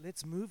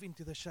 let's move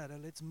into the shadow,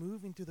 let's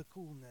move into the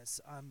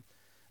coolness.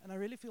 And I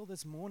really feel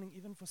this morning,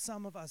 even for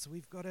some of us,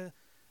 we've got to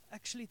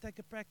actually take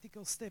a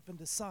practical step and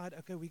decide,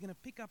 okay, we're going to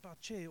pick up our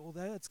chair,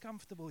 although it's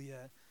comfortable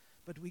here,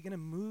 but we're going to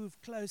move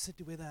closer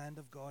to where the hand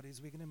of God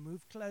is. We're going to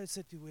move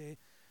closer to where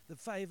the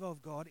favor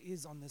of God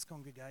is on this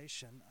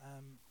congregation.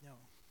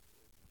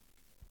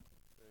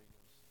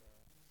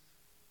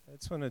 I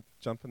just want to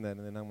jump on that,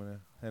 and then I'm going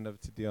to hand over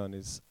to Dion.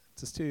 Is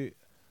just to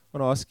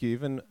want to ask you,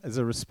 even as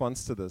a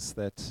response to this,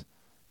 that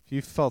if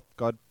you felt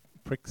God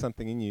prick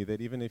something in you, that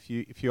even if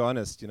you're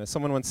honest,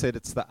 someone once said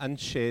it's the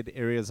unshared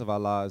areas of our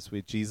lives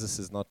where Jesus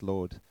is not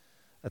Lord.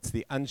 It's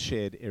the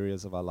unshared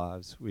areas of our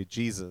lives where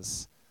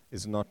Jesus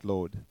is not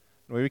Lord. And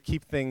where we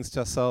keep things to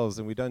ourselves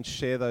and we don't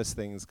share those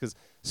things, because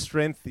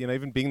strength,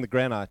 even being the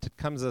granite, it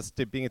comes us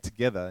to being it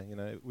together.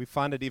 We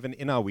find it even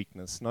in our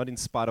weakness, not in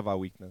spite of our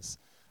weakness.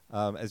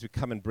 as we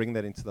come and bring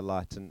that into the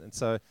light. And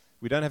so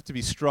we don't have to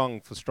be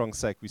strong for strong's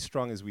sake. We're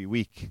strong as we're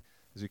weak,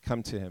 as we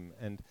come to Him.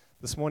 And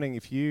this morning,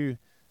 if you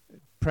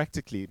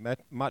practically,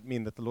 might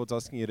mean that the Lord's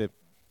asking you to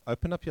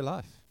open up your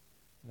life.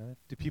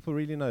 Do people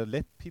really know?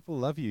 Let people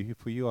love you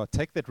for you are.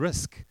 Take that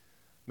risk.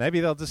 Maybe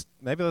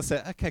they'll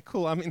say, okay,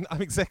 cool, I'm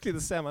exactly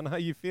the same. I know how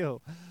you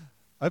feel.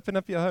 Open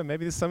up your home.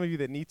 Maybe there's some of you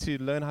that need to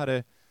learn how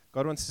to,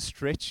 God wants to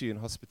stretch you in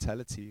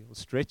hospitality, or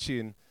stretch you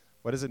in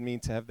what does it mean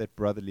to have that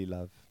brotherly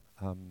love.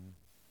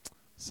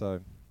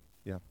 So,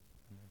 yeah.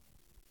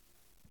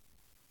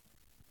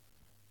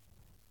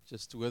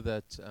 Just with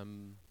that,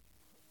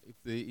 if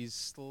there is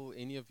still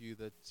any of you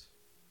that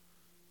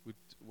would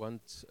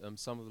want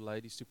some of the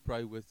ladies to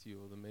pray with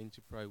you or the men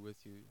to pray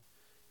with you,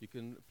 you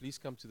can please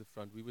come to the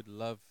front. We would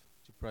love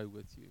to pray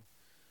with you.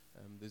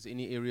 There's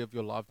any area of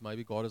your life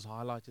maybe God has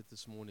highlighted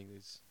this morning.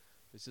 There's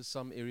just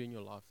some area in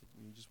your life that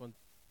you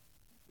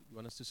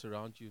want us to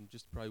surround you and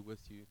just pray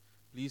with you.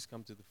 Please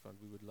come to the front.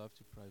 We would love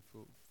to pray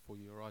for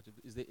you. All right?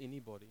 Is there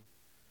anybody?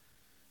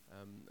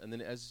 And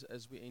then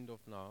as we end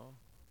off now,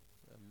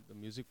 the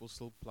music will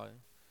still play,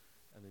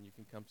 and then you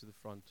can come to the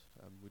front.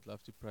 We'd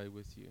love to pray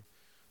with you.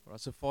 All right,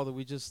 so Father,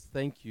 we just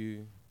thank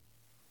you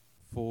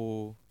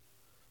for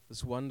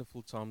this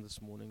wonderful time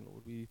this morning,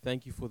 Lord. We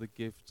thank you for the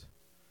gift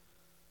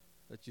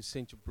that you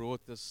sent. You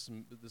brought this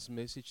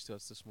message to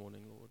us this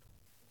morning, Lord.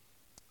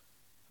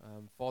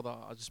 Father,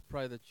 I just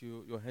pray that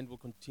your hand will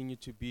continue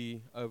to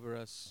be over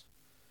us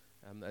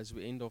as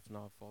we end off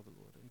now, Father,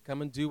 Lord. And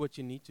come and do what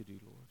you need to do,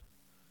 Lord.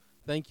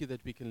 Thank you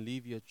that we can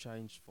leave here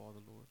changed, Father,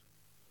 Lord.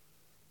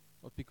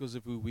 Not because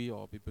of who we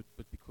are,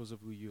 but because of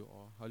who you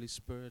are. Holy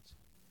Spirit,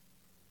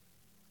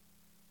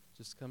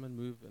 just come and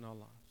move in our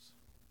lives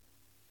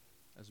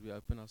as we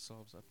open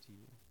ourselves up to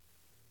you.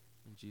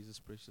 In Jesus'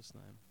 precious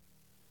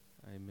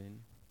name. Amen.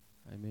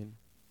 Amen.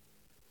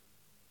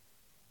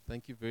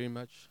 Thank you very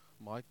much,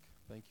 Mike.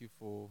 Thank you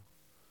for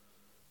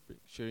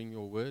sharing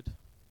your word,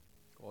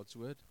 God's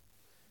word.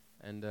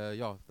 And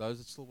those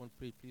that still want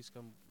prayer, please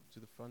come to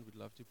the front. We'd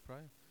love to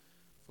pray.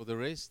 For the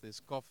rest,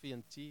 there's coffee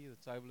and tea.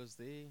 The table is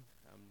there.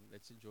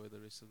 Let's enjoy the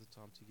rest of the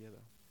time together.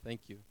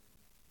 Thank you.